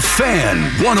 The Fan,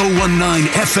 101.9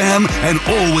 FM, and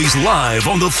always live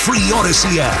on the free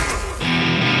Odyssey app.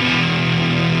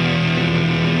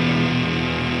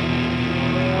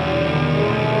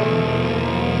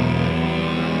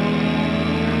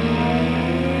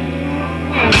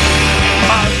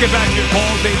 Get back to your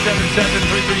calls.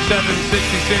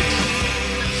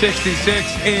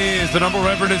 877-337-6666 is the number,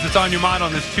 wherever it is that's on your mind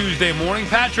on this Tuesday morning.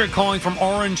 Patrick calling from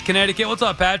Orange, Connecticut. What's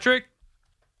up, Patrick?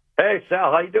 Hey,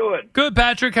 Sal. How you doing? Good,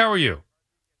 Patrick. How are you?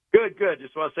 Good.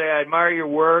 Just want to say I admire your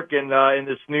work, and in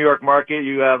this New York market,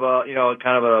 you have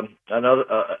kind of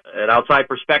an outside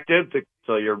perspective,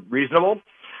 so you're reasonable.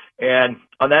 And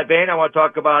on that vein, I want to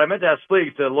talk about. I meant to ask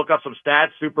Fleek to look up some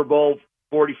stats. Super Bowl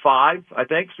 45, I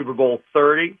think, Super Bowl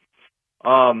 30.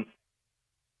 The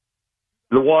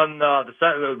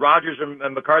Rodgers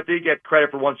and McCarthy get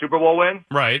credit for one Super Bowl win.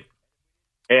 Right.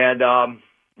 And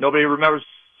nobody remembers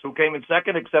who came in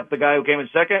second except the guy who came in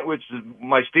second, which is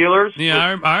my Steelers.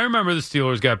 Yeah, I remember the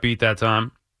Steelers got beat that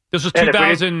time. This was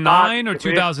 2009 or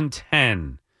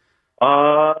 2010?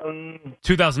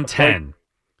 2010.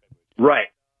 Right.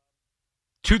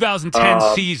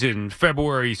 2010 season,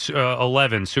 February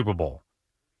 11 Super Bowl.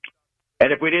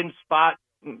 And if we didn't spot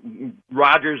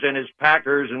Rodgers and his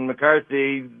Packers and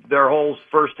McCarthy, their whole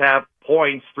first half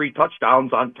points, 3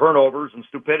 touchdowns on turnovers and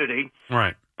stupidity.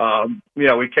 Right.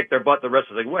 We kicked their butt the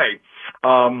rest of the way.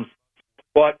 So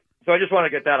I just want to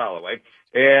get that out of the way.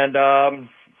 And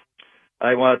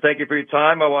I want to thank you for your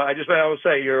time. I just want to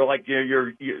say you're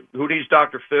who needs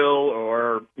Dr. Phil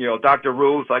or Dr.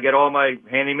 Ruth. I get all my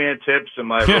handyman tips and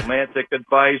my romantic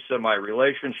advice and my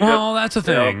relationship. Well, that's the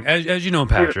thing. As you know,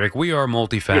 Patrick, we are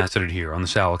multifaceted here on the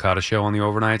Salicata Show on the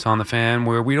Overnights on the Fan,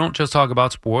 where we don't just talk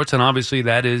about sports, and obviously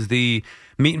that is the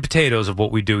meat and potatoes of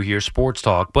what we do here, sports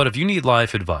talk. But if you need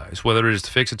life advice, whether it is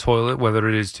to fix a toilet, whether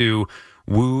it is to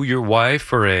woo your wife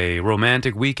for a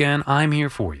romantic weekend, I'm here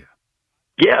for you.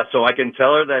 Yeah, so I can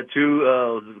tell her that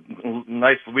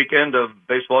nice weekend of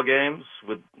baseball games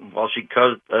while she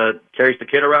carries the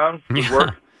kid around would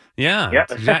work. Yeah,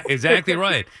 exactly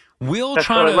right. We will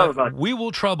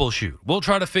troubleshoot. We'll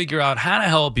try to figure out how to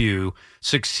help you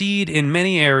succeed in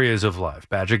many areas of life,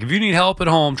 Patrick. If you need help at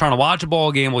home trying to watch a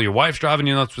ball game while your wife's driving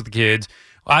you nuts with the kids,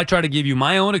 I try to give you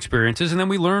my own experiences, and then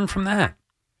we learn from that.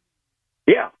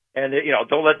 Yeah. And,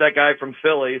 don't let that guy from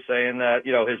Philly saying that,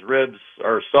 his ribs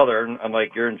are Southern. I'm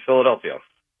like, you're in Philadelphia.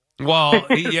 Well,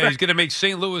 he's going to make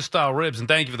St. Louis-style ribs, and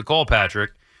thank you for the call,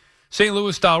 Patrick. St.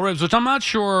 Louis-style ribs, which I'm not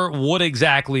sure what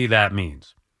exactly that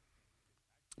means.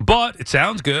 But it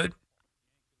sounds good.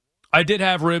 I did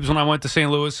have ribs when I went to St.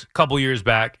 Louis a couple years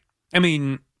back. I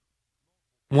mean,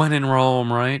 when in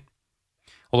Rome, right?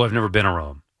 Although I've never been to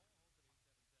Rome.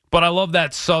 But I love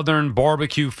that Southern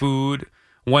barbecue food.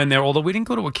 Although we didn't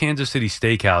go to a Kansas City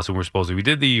steakhouse when we were supposed to. We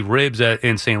did the ribs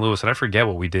in St. Louis, and I forget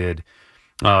what we did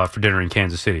for dinner in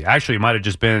Kansas City. Actually, it might have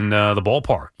just been the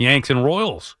ballpark, Yanks and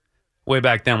Royals, way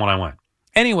back then when I went.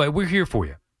 Anyway, we're here for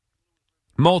you.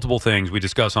 Multiple things we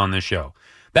discuss on this show.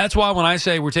 That's why when I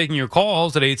say we're taking your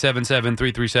calls at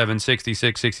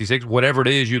 877-337-6666, whatever it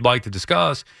is you'd like to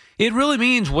discuss, it really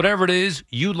means whatever it is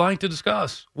you'd like to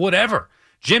discuss. Whatever.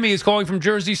 Jimmy is calling from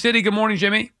Jersey City. Good morning,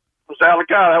 Jimmy.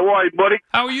 Salicata, how are you, buddy?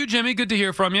 How are you, Jimmy? Good to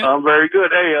hear from you. I'm very good.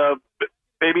 Hey,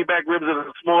 baby back ribs are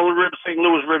the smaller ribs. St.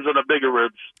 Louis ribs are the bigger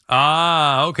ribs.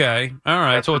 Ah, okay. All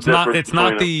right. That's so it's not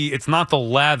the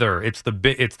lather. It's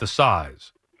the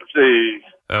size. Let's see.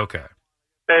 Okay.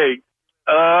 Hey,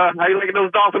 how you liking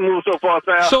those Dolphin moves so far,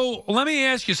 Sal? So let me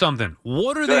ask you something.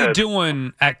 What are they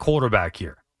doing at quarterback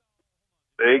here?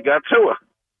 They got Tua.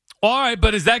 All right,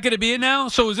 but is that going to be it now?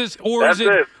 So is this, or That's is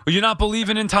it? Are you not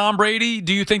believing in Tom Brady?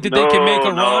 Do you think that they can make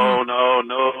a run? No.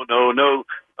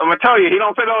 I'm gonna tell you, he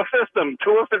don't fit our system.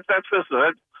 Tua fits that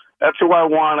system. That's who I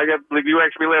want. I guess like you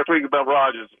asked me last week about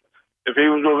Rodgers. If he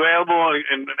was available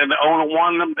and the owner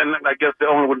wanted him, then I guess the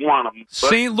owner would want him. But,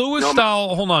 St. Louis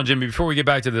style. Hold on, Jimmy. Before we get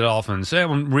back to the Dolphins,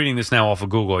 I'm reading this now off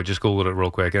of Google. I just Googled it real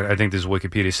quick. I think this is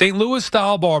Wikipedia. St. Louis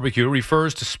style barbecue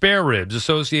refers to spare ribs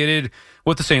associated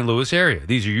with the St. Louis area.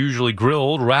 These are usually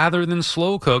grilled rather than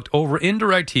slow cooked over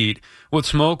indirect heat with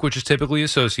smoke, which is typically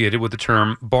associated with the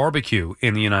term barbecue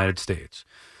in the United States.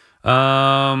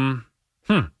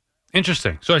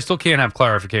 Interesting. So I still can't have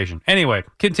clarification. Anyway,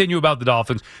 continue about the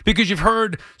Dolphins because you've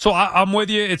heard. So I'm with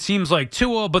you. It seems like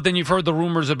Tua, but then you've heard the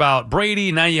rumors about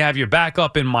Brady. Now you have your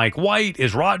backup in Mike White.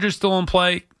 Is Rodgers still in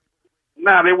play?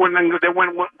 Nah, they went out and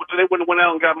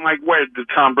got Mike White.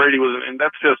 Tom Brady was, and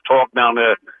that's just talk down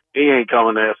there. He ain't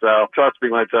coming there, Sal. Trust me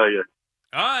when I tell you.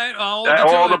 All right. All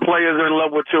the players are in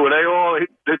love with Tua.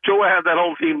 Tua has that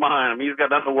whole team behind him. He's got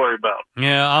nothing to worry about.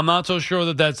 Yeah, I'm not so sure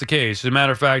that that's the case. As a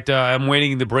matter of fact, I'm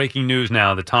waiting the breaking news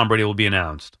now that Tom Brady will be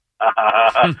announced.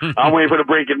 I'm waiting for the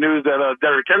breaking news that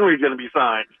Derrick Henry's going to be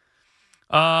signed.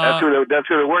 That's who they're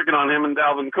working on, him and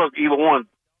Dalvin Cook, either one.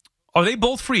 Are they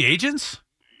both free agents?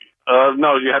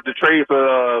 No, you have to trade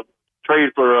for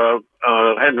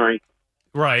Henry.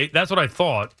 Right, that's what I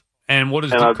thought. And what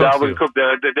does Dalvin Cook?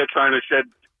 They're trying to shed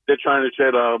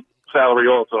salary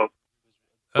also.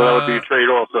 So that would be a trade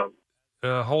also.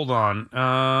 Hold on.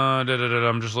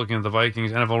 I'm just looking at the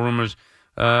Vikings NFL rumors.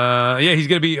 He's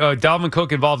going to be Dalvin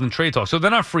Cook involved in trade talks. So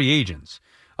they're not free agents.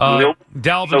 Nope.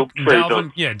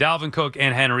 Dalvin Cook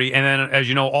and Henry, and then as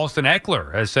you know, Austin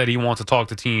Eckler has said he wants to talk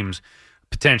to teams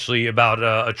potentially about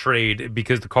a trade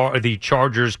because the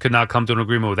Chargers could not come to an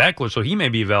agreement with Eckler, so he may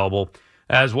be available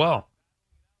as well.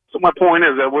 So my point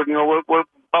is that we're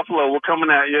Buffalo. We're coming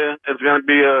at you. It's going to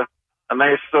be a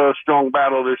nice, strong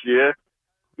battle this year.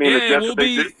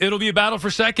 It'll be a battle for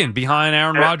second behind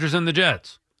Aaron Rodgers and the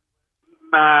Jets.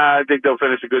 Nah, I think they'll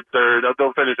finish a good third.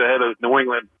 They'll finish ahead of New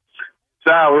England.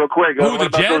 Sal, real quick. Who, the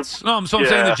Jets? I'm saying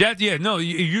the Jets. Yeah, no,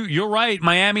 you're right.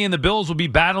 Miami and the Bills will be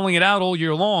battling it out all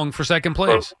year long for second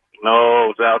place.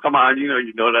 No, Sal, come on.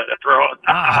 You know that. That's wrong.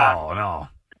 Oh, no.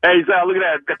 Hey, Sal, look at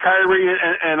that. The Kyrie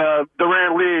and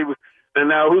Durant leave. And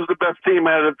now who's the best team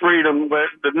out of the three of them?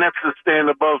 The Nets is staying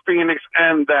above Phoenix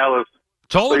and Dallas.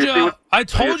 Told you. I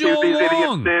told you all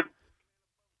along.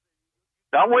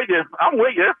 I'm with you.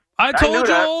 I told you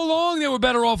that. all along they were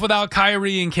better off without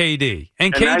Kyrie and KD.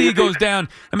 And now KD you goes think- down.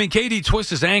 I mean, KD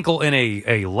twists his ankle in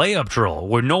a layup drill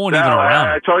where no one even around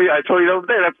I him. told you the other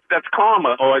day. That's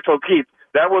karma. Oh, I told Keith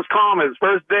that was karma. His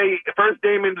first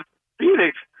game in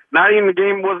Phoenix. Not even the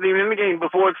game. Wasn't even in the game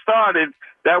before it started.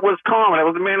 That was karma. That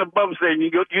was the man above saying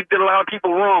you did a lot of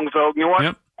people wrong. So you know what?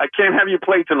 Yep. I can't have you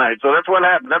play tonight. So that's what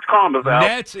happened. That's karma, Val.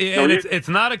 Nets, and it's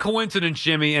not a coincidence,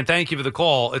 Jimmy, and thank you for the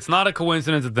call. It's not a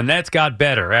coincidence that the Nets got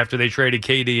better after they traded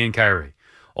KD and Kyrie.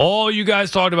 All you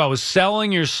guys talked about was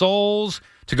selling your souls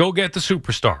to go get the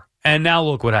superstar. And now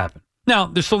look what happened. Now,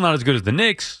 they're still not as good as the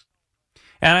Knicks.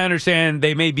 And I understand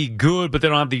they may be good, but they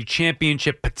don't have the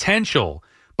championship potential.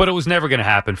 But it was never going to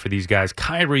happen for these guys.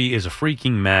 Kyrie is a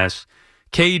freaking mess.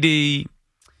 KD,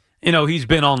 he's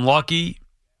been unlucky.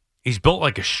 He's built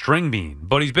like a string bean,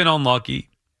 but he's been unlucky.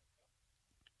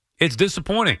 It's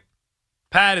disappointing.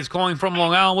 Pat is calling from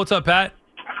Long Island. What's up, Pat?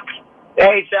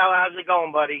 Hey, Sal. How's it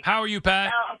going, buddy? How are you,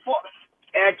 Pat?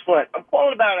 Excellent. I'm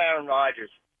calling about Aaron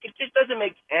Rodgers. It just doesn't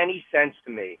make any sense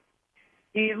to me.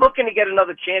 He's looking to get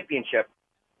another championship.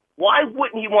 Why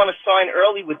wouldn't he want to sign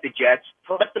early with the Jets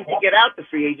to let them get out the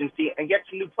free agency and get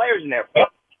some new players in there? It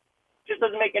just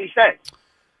doesn't make any sense.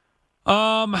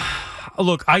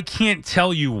 Look, I can't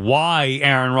tell you why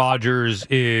Aaron Rodgers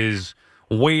is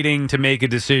waiting to make a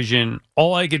decision.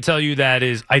 All I can tell you that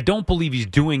is I don't believe he's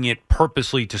doing it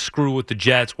purposely to screw with the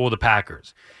Jets or the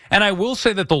Packers. And I will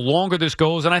say that the longer this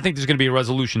goes, and I think there's going to be a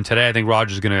resolution today. I think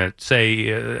Rodgers is going to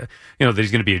say, that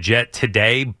he's going to be a Jet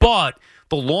today. But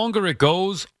the longer it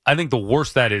goes, I think the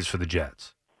worse that is for the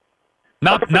Jets.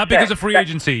 Not because of free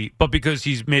agency, but because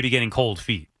he's maybe getting cold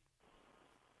feet.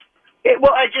 It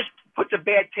just puts a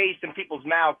bad taste in people's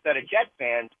mouths that are Jet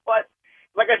fans. But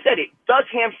like I said, it does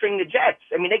hamstring the Jets.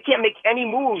 I mean, they can't make any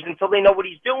moves until they know what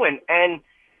he's doing. And,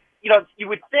 you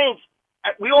would think,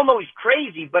 we all know he's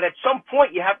crazy, but at some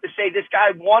point you have to say this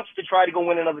guy wants to try to go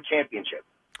win another championship.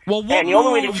 Well,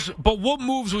 what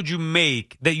moves would you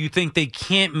make that you think they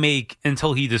can't make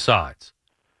until he decides?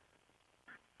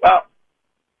 Well,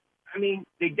 I mean,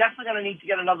 they definitely going to need to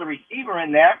get another receiver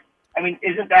in there. I mean,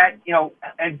 isn't that,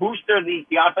 and booster the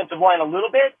offensive line a little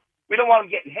bit? We don't want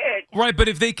them getting hit. Right, but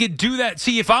if they could do that,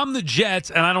 see, if I'm the Jets,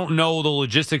 and I don't know the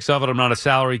logistics of it, I'm not a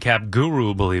salary cap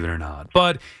guru, believe it or not,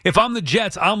 but if I'm the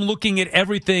Jets, I'm looking at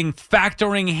everything,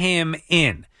 factoring him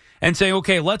in, and saying,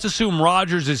 okay, let's assume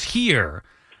Rodgers is here.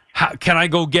 Can I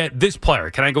go get this player?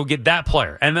 Can I go get that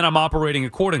player? And then I'm operating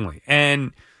accordingly.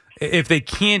 And if they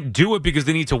can't do it because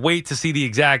they need to wait to see the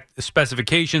exact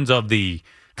specifications of the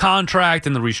contract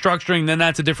and the restructuring, then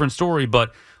that's a different story.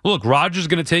 But look, Rodgers is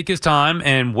going to take his time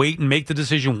and wait and make the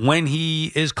decision when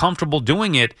he is comfortable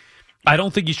doing it. I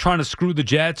don't think he's trying to screw the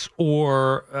Jets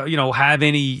or have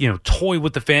any toy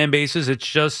with the fan bases. It's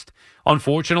just,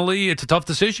 unfortunately, it's a tough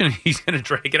decision. He's going to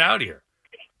drag it out here.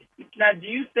 Now,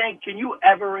 can you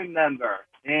ever remember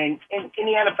in the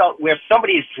NFL where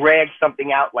somebody has dragged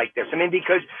something out like this? I mean,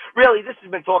 because really this has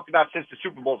been talked about since the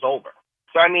Super Bowl's over.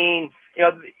 So, I mean,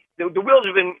 the wheels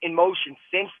have been in motion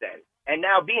since then. And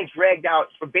now being dragged out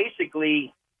for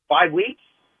basically 5 weeks,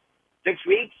 6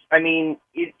 weeks. I mean,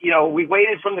 we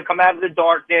waited for him to come out of the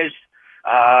darkness,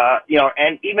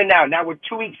 and even now we're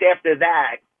 2 weeks after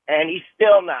that, and he's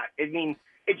still not. I mean,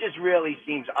 it just really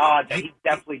seems odd that he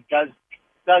definitely does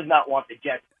not want the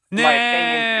Jets. Nah, my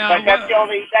opinion. But that's the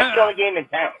only game in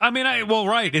town. I mean,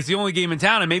 right. It's the only game in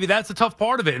town, and maybe that's the tough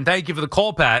part of it. And thank you for the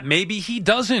call, Pat. Maybe he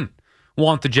doesn't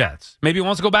want the Jets. Maybe he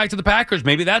wants to go back to the Packers.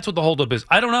 Maybe that's what the holdup is.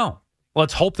 I don't know.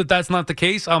 Let's hope that that's not the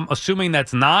case. I'm assuming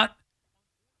that's not,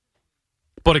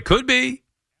 but it could be.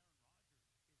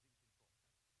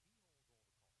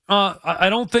 I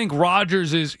don't think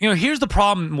Rodgers is. Here's the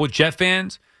problem with Jet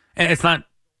fans, and it's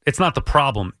not the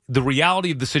problem. The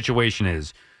reality of the situation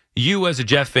is, you as a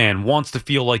Jet fan wants to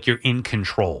feel like you're in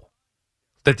control,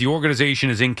 that the organization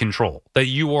is in control, that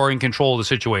you are in control of the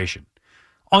situation.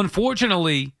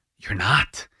 Unfortunately, you're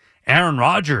not. Aaron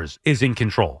Rodgers is in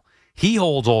control. He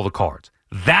holds all the cards.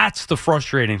 That's the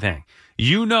frustrating thing.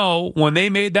 When they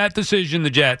made that decision, the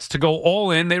Jets, to go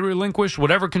all in, they relinquished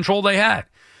whatever control they had.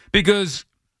 Because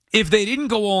if they didn't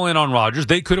go all in on Rodgers,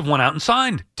 they could have went out and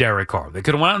signed Derek Carr. They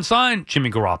could have went out and signed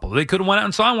Jimmy Garoppolo. They could have went out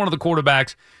and signed one of the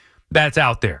quarterbacks that's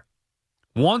out there.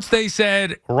 Once they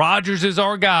said Rodgers is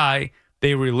our guy,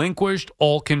 they relinquished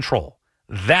all control.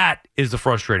 That is the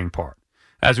frustrating part.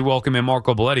 As we welcome in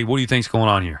Marco Belletti, what do you think's going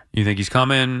on here? You think he's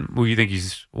coming? What do you think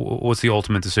what's the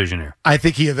ultimate decision here? I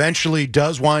think he eventually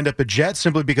does wind up a Jet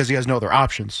simply because he has no other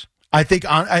options. I think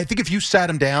if you sat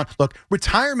him down, look,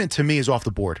 retirement to me is off the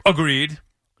board. Agreed.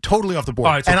 Totally off the board.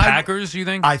 All right, so Packers, you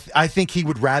think? I think he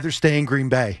would rather stay in Green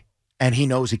Bay, and he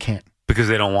knows he can't. Because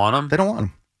they don't want him? They don't want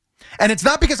him. And it's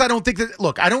not because I don't think that,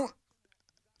 look, I don't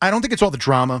think it's all the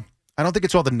drama. I don't think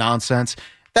it's all the nonsense.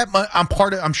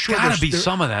 I'm sure Gotta be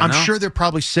some of that. I'm sure they're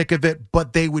probably sick of it,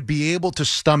 but they would be able to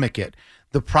stomach it.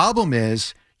 The problem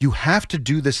is you have to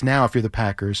do this now if you're the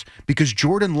Packers because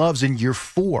Jordan Love's in year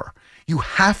 4. You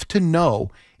have to know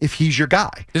if he's your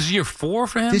guy. This is year 4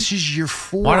 for him? This is year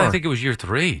 4. Why did I think it was year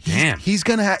 3? Damn. He's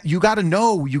going to you got to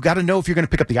know. You got to know if you're going to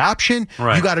pick up the option.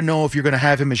 Right. You got to know if you're going to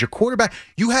have him as your quarterback.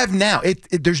 You have now.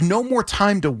 There's no more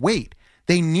time to wait.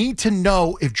 They need to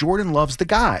know if Jordan Love's the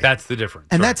guy. That's the difference.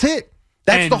 And right? that's it.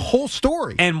 That's the whole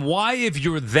story. And why, if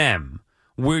you're them,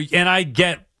 and I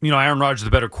get, Aaron Rodgers is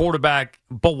the better quarterback,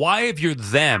 but why, if you're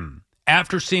them,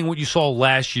 after seeing what you saw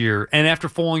last year and after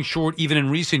falling short even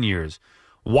in recent years,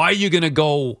 why are you going to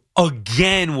go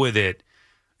again with it?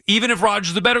 Even if Rodgers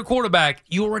is the better quarterback,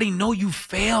 you already know you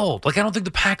failed. I don't think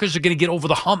the Packers are going to get over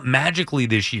the hump magically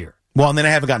this year. Well, and then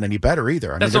they haven't gotten any better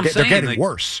either. That's what I'm saying. They're getting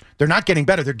worse. They're not getting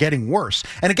better. They're getting worse.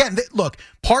 And again, look,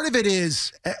 part of it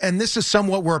is, and this is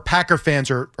somewhat where Packer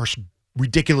fans are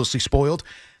ridiculously spoiled.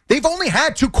 They've only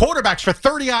had 2 quarterbacks for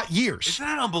 30-odd years. Isn't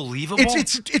that unbelievable?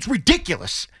 It's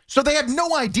ridiculous. So they have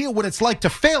no idea what it's like to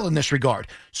fail in this regard.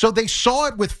 So they saw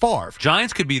it with Favre.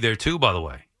 Giants could be there too, by the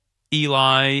way.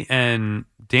 Eli and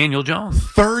Daniel Jones.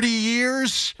 30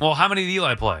 years. Well, how many did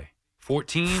Eli play?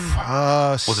 14?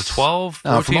 Was it 12?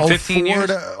 14, 15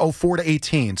 years? 04 to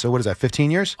 18. So what is that,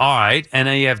 15 years? All right. And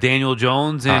then you have Daniel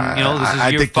Jones, and, this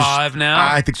is year 5 now.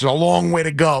 I think there's a long way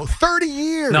to go. 30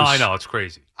 years. No, I know. It's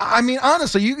crazy. I mean,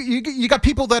 honestly, you got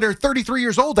people that are 33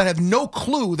 years old that have no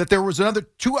clue that there was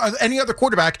any other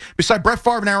quarterback beside Brett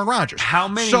Favre and Aaron Rodgers. How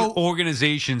many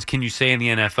organizations can you say in the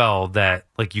NFL that,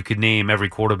 you could name every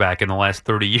quarterback in the last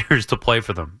 30 years to play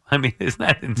for them? I mean, isn't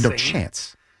that insane? No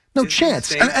chance. No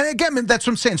chance. And again, that's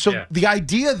what I'm saying. So the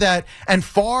idea that, and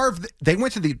Favre, they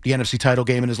went to the NFC title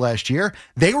game in his last year.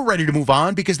 They were ready to move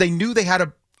on because they knew they had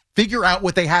to figure out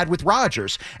what they had with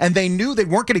Rodgers. And they knew they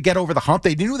weren't going to get over the hump.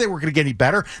 They knew they weren't going to get any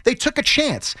better. They took a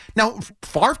chance. Now,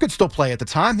 Favre could still play at the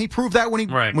time. He proved that when he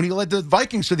led the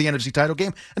Vikings to the NFC title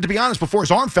game. And to be honest, before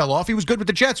his arm fell off, he was good with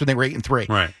the Jets when they were 8-3.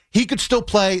 Right. He could still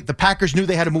play. The Packers knew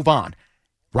they had to move on.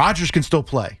 Rodgers can still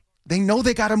play. They know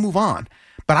they got to move on.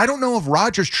 But I don't know if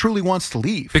Rodgers truly wants to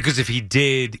leave. Because if he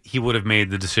did, he would have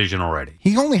made the decision already.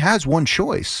 He only has one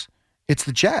choice. It's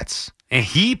the Jets. And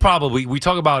we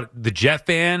talk about the Jet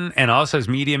fan and us as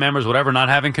media members, whatever, not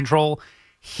having control.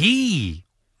 He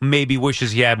maybe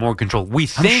wishes he had more control. We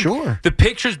think I'm sure. The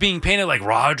picture's being painted like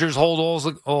Rodgers holds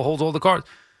all the cards.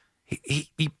 He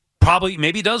probably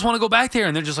maybe does want to go back there,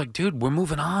 and they're just like, dude, we're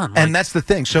moving on. And that's the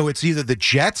thing. So it's either the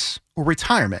Jets or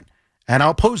retirement. And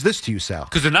I'll pose this to you, Sal.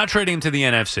 Because they're not trading him to the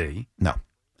NFC. No.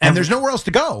 And there's nowhere else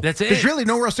to go. That's it. There's really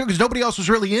nowhere else to go because nobody else was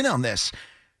really in on this.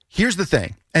 Here's the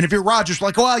thing. And if you're Rodgers,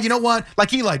 well, you know what?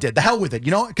 Like Eli did. The hell with it.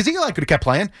 Because Eli could have kept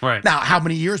playing. Right. Now, how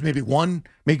many years? Maybe 1.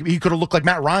 Maybe he could have looked like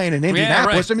Matt Ryan in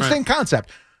Indianapolis. Yeah, right, same concept.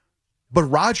 But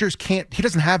Rodgers can't. He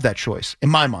doesn't have that choice, in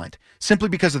my mind, simply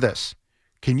because of this.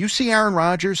 Can you see Aaron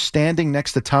Rodgers standing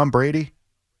next to Tom Brady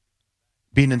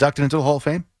being inducted into the Hall of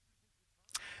Fame?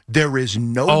 There is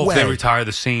no way. If they retire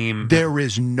the same. There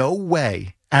is no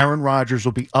way Aaron Rodgers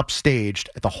will be upstaged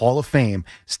at the Hall of Fame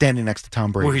standing next to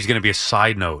Tom Brady. Or he's going to be a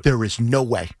side note. There is no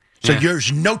way. So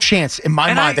there's no chance in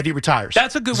my mind that he retires.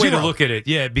 That's a good way to look at it.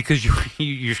 Yeah, because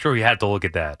you're sure you had to look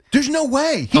at that. There's no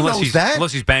way. He knows that.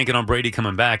 Unless he's banking on Brady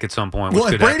coming back at some point.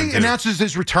 Well, if Brady announces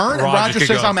his return and Rodgers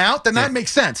says, I'm out, then that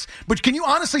makes sense. But can you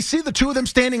honestly see the two of them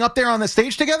standing up there on the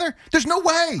stage together? There's no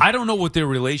way. I don't know what their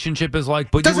relationship is like,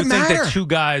 but you would think that two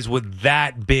guys with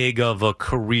that big of a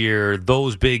career,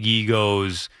 those big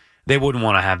egos, they wouldn't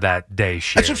want to have that day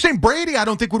shared. That's what I'm saying. Brady, I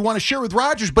don't think would want to share with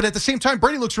Rodgers, but at the same time,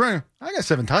 Brady looks around. I got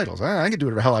 7 titles. I can do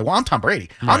whatever the hell I want. I'm Tom Brady.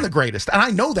 Right. I'm the greatest. And I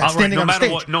know that standing on the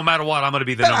stage. No matter what, I'm going to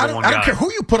be the number one guy. I don't care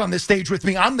who you put on this stage with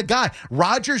me. I'm the guy.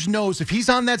 Rodgers knows if he's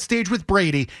on that stage with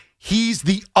Brady, he's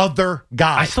the other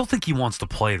guy. I still think he wants to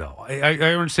play, though. I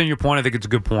understand your point. I think it's a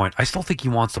good point. I still think he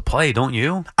wants to play, don't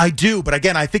you? I do, but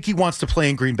again, I think he wants to play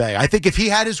in Green Bay. I think if he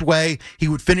had his way, he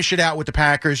would finish it out with the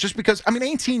Packers just because,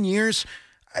 18 years...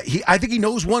 I think he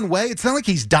knows one way. It's not like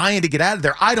he's dying to get out of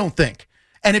there. I don't think.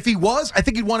 And if he was, I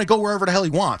think he'd want to go wherever the hell he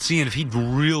wants. See, and if he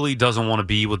really doesn't want to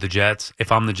be with the Jets,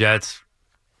 if I'm the Jets,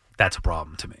 that's a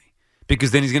problem to me.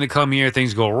 Because then he's going to come here,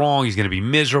 things go wrong, he's going to be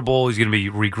miserable, he's going to be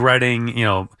regretting,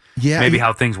 maybe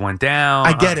how things went down.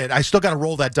 I get it. I still got to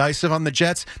roll that dice on the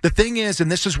Jets. The thing is,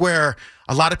 and this is where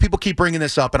a lot of people keep bringing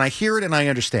this up, and I hear it and I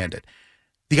understand it.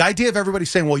 The idea of everybody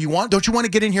saying, well, don't you want to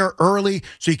get in here early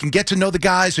so you can get to know the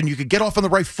guys and you could get off on the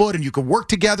right foot and you could work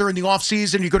together in the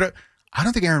offseason? I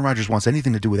don't think Aaron Rodgers wants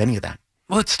anything to do with any of that.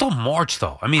 Well, it's still March,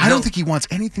 though. I mean, I don't think he wants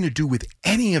anything to do with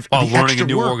any of the learning extra a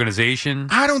new work. organization.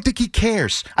 I don't think he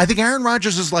cares. I think Aaron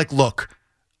Rodgers is like, look,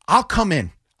 I'll come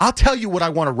in. I'll tell you what I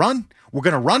want to run. We're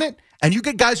going to run it. And you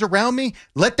get guys around me,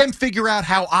 let them figure out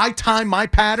how I time my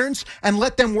patterns and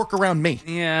let them work around me.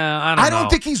 Yeah, I don't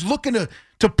think he's looking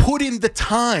to put in the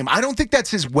time. I don't think that's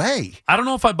his way. I don't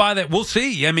know if I buy that. We'll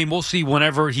see. I mean, we'll see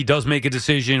whenever he does make a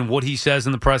decision, what he says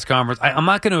in the press conference. I'm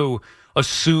not going to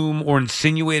assume or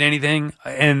insinuate anything.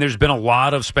 And there's been a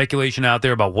lot of speculation out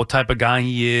there about what type of guy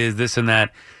he is, this and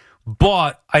that.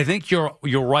 But I think you're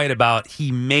right about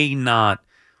he may not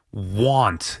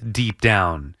want deep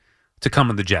down to come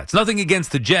to the Jets. Nothing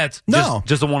against the Jets. No.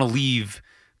 Just don't want to leave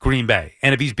Green Bay.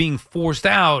 And if he's being forced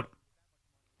out,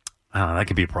 I don't know, that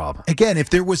could be a problem. Again,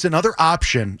 if there was another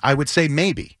option, I would say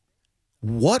maybe.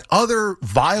 What other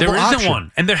viable option? There isn't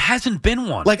one, and there hasn't been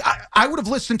one. Like, I would have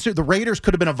listened to the Raiders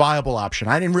could have been a viable option.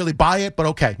 I didn't really buy it, but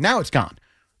okay, now it's gone.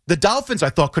 The Dolphins,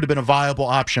 I thought, could have been a viable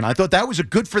option. I thought that was a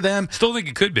good for them. Still think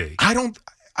it could be.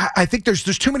 I think there's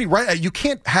too many. You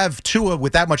can't have Tua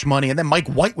with that much money and then Mike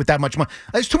White with that much money.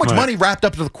 There's too much money wrapped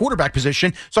up to the quarterback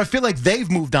position. So I feel like they've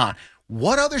moved on.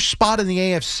 What other spot in the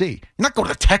AFC? You're not going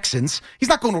to the Texans. He's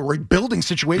not going to a rebuilding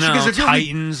situation. No, because if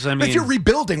Titans. if you're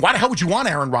rebuilding, why the hell would you want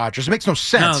Aaron Rodgers? It makes no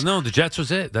sense. No, the Jets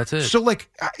was it. That's it. So like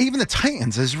even the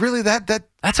Titans is really that.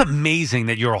 That's amazing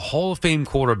that you're a Hall of Fame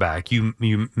quarterback. You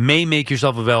may make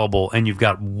yourself available, and you've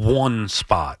got one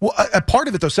spot. Well, a part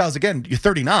of it though, Sal's again, you're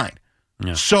 39.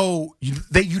 Yeah. So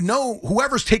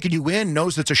whoever's taking you in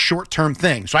knows it's a short-term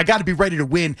thing. So I got to be ready to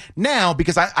win now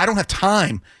because I don't have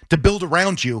time to build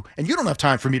around you, and you don't have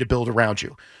time for me to build around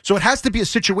you. So it has to be a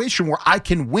situation where I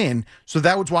can win, so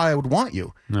that was why I would want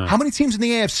you. No. How many teams in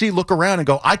the AFC look around and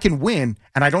go, I can win,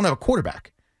 and I don't have a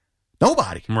quarterback?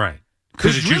 Nobody. Right.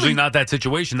 Because it's usually not that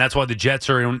situation. That's why the Jets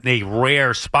are in a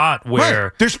rare spot where...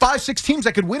 Right. There's 5-6 teams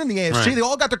that could win in the AFC. Right. They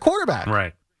all got their quarterback.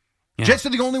 Right. Yeah. Jets are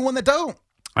the only one that don't.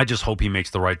 I just hope he makes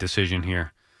the right decision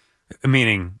here,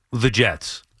 meaning the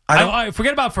Jets. I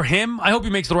forget about for him. I hope he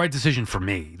makes the right decision for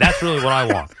me. That's really what I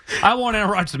want. I want Aaron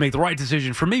Rodgers to make the right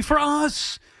decision for me, for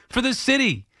us, for this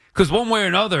city. Because one way or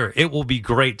another, it will be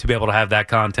great to be able to have that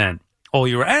content all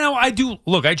year. And I do.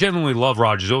 Look, I genuinely love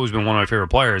Rodgers. He's always been one of my favorite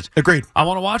players. Agreed. I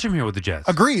want to watch him here with the Jets.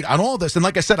 Agreed on all this. And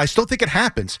like I said, I still think it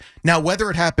happens. Now, whether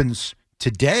it happens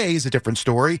today is a different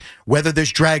story. Whether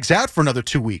this drags out for another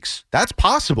 2 weeks, that's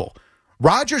possible.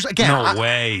 Rodgers, again. No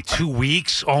way. 2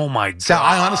 weeks? Oh, my God. So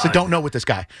I honestly don't know with this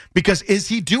guy. Because is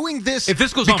he doing this if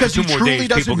this goes on for because 2 he more truly days,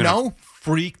 doesn't people know?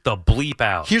 Freak the bleep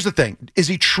out. Here's the thing. Is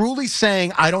he truly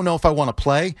saying, I don't know if I want to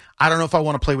play? I don't know if I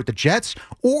want to play with the Jets?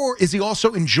 Or is he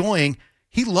also enjoying,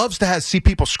 he loves to see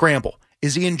people scramble.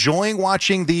 Is he enjoying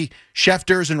watching the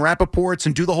Schefters and Rappaports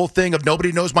and do the whole thing of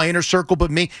nobody knows my inner circle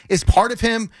but me? Is part of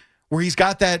him where he's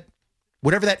got that,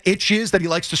 whatever that itch is that he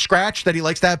likes to scratch, that he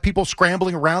likes to have people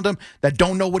scrambling around him that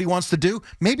don't know what he wants to do?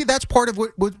 Maybe that's part of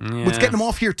what's getting him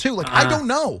off here, too. Like, I don't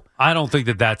know. I don't think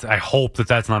that's – I hope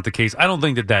that's not the case. I don't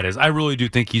think that is. I really do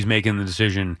think he's making the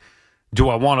decision, do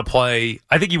I want to play?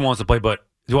 I think he wants to play, but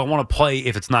do I want to play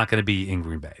if it's not going to be in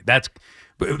Green Bay? That's –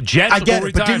 Jets I get or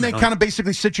it, but didn't they retirement. kind of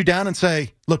basically sit you down and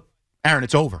say, look, Aaron,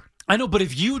 it's over? I know, but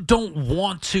if you don't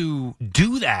want to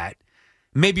do that,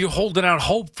 maybe you're holding out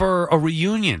hope for a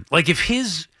reunion. Like if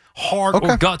his – heart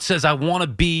or gut says, I want to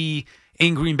be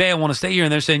in Green Bay, I want to stay here,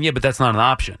 and they're saying, yeah, but that's not an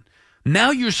option.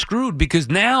 Now you're screwed because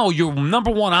now your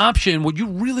number one option, what you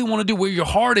really want to do, where your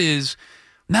heart is,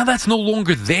 now that's no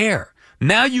longer there.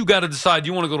 Now you got to decide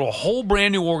you want to go to a whole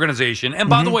brand new organization. And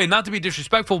by the way, not to be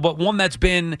disrespectful, but one that's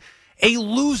been a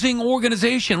losing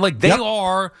organization. Like they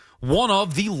are one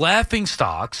of the laughing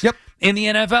stocks in the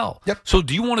NFL. So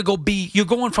do you want to go you're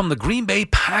going from the Green Bay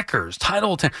Packers,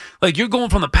 title 10, like you're going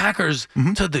from the Packers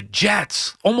to the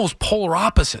Jets, almost polar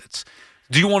opposites.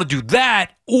 Do you want to do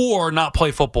that or not play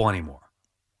football anymore?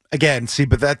 Again, see,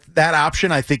 but that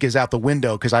option I think is out the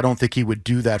window because I don't think he would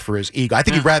do that for his ego. I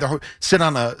think he'd rather sit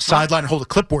on a sideline and hold a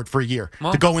clipboard for a year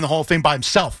to go in the Hall of Fame by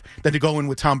himself than to go in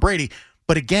with Tom Brady.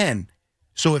 But again,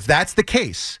 so if that's the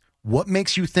case, what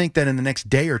makes you think that in the next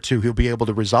day or two he'll be able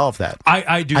to resolve that?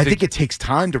 I think it takes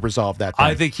time to resolve that thing.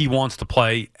 I think he wants to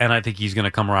play, and I think he's going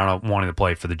to come around wanting to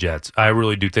play for the Jets. I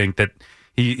really do think that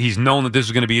he's known that this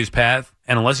is going to be his path,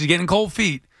 and unless he's getting cold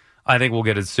feet, I think we'll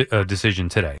get a decision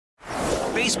today.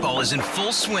 Baseball is in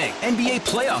full swing. NBA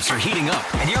playoffs are heating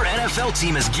up, and your NFL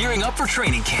team is gearing up for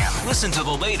training camp. Listen to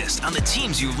the latest on the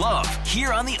teams you love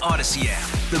here on the Odyssey app.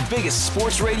 The biggest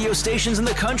sports radio stations in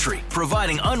the country,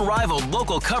 providing unrivaled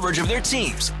local coverage of their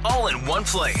teams, all in one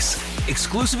place.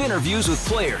 Exclusive interviews with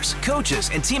players,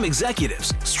 coaches, and team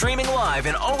executives, streaming live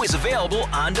and always available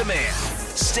on demand.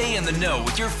 Stay in the know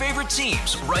with your favorite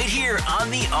teams right here on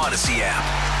the Odyssey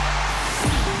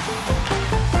app.